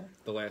Oh, yeah.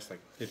 the last like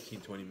 15,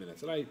 20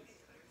 minutes, and I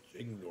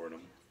ignored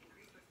them.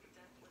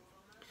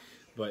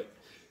 But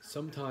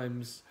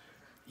sometimes,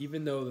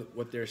 even though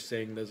what they're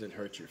saying doesn't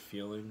hurt your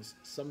feelings,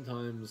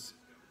 sometimes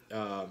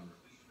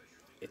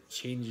it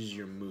changes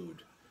your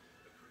mood.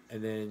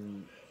 And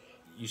then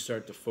you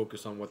start to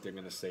focus on what they're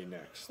going to say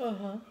next.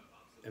 Uh-huh.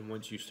 And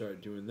once you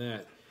start doing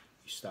that,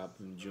 you stop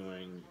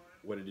enjoying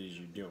what it is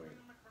you're doing.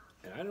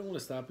 And I don't want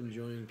to stop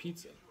enjoying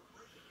pizza.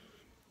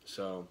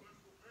 So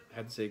I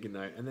had to say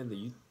goodnight. And then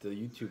the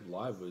YouTube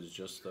live was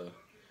just to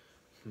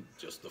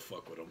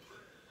fuck with them.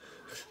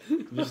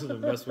 Just to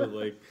mess with,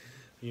 like,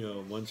 you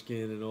know,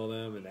 Munchkin and all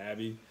them and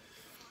Abby.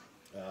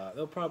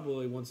 They'll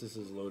probably, once this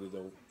is loaded,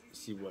 they'll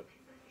see what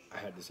I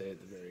had to say at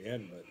the very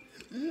end. But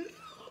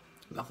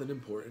nothing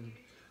important.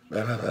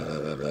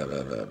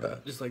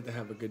 Just like to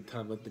have a good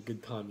time. Let the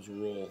good times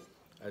roll,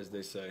 as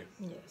they say.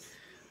 Yes.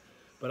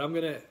 But I'm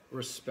going to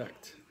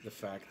respect the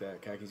fact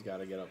that Kaki's got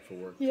to get up for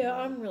work. Yeah,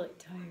 tomorrow. I'm really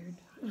tired.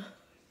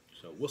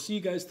 So we'll see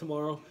you guys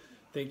tomorrow.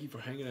 Thank you for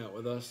hanging out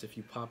with us. If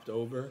you popped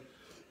over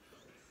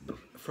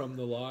from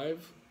the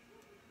live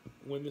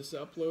when this is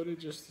uploaded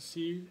just to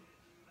see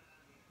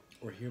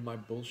or hear my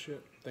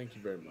bullshit, thank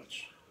you very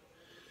much.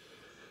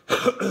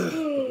 But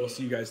we'll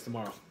see you guys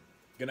tomorrow.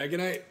 Good night, good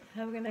night.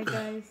 Have a good night,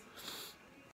 guys.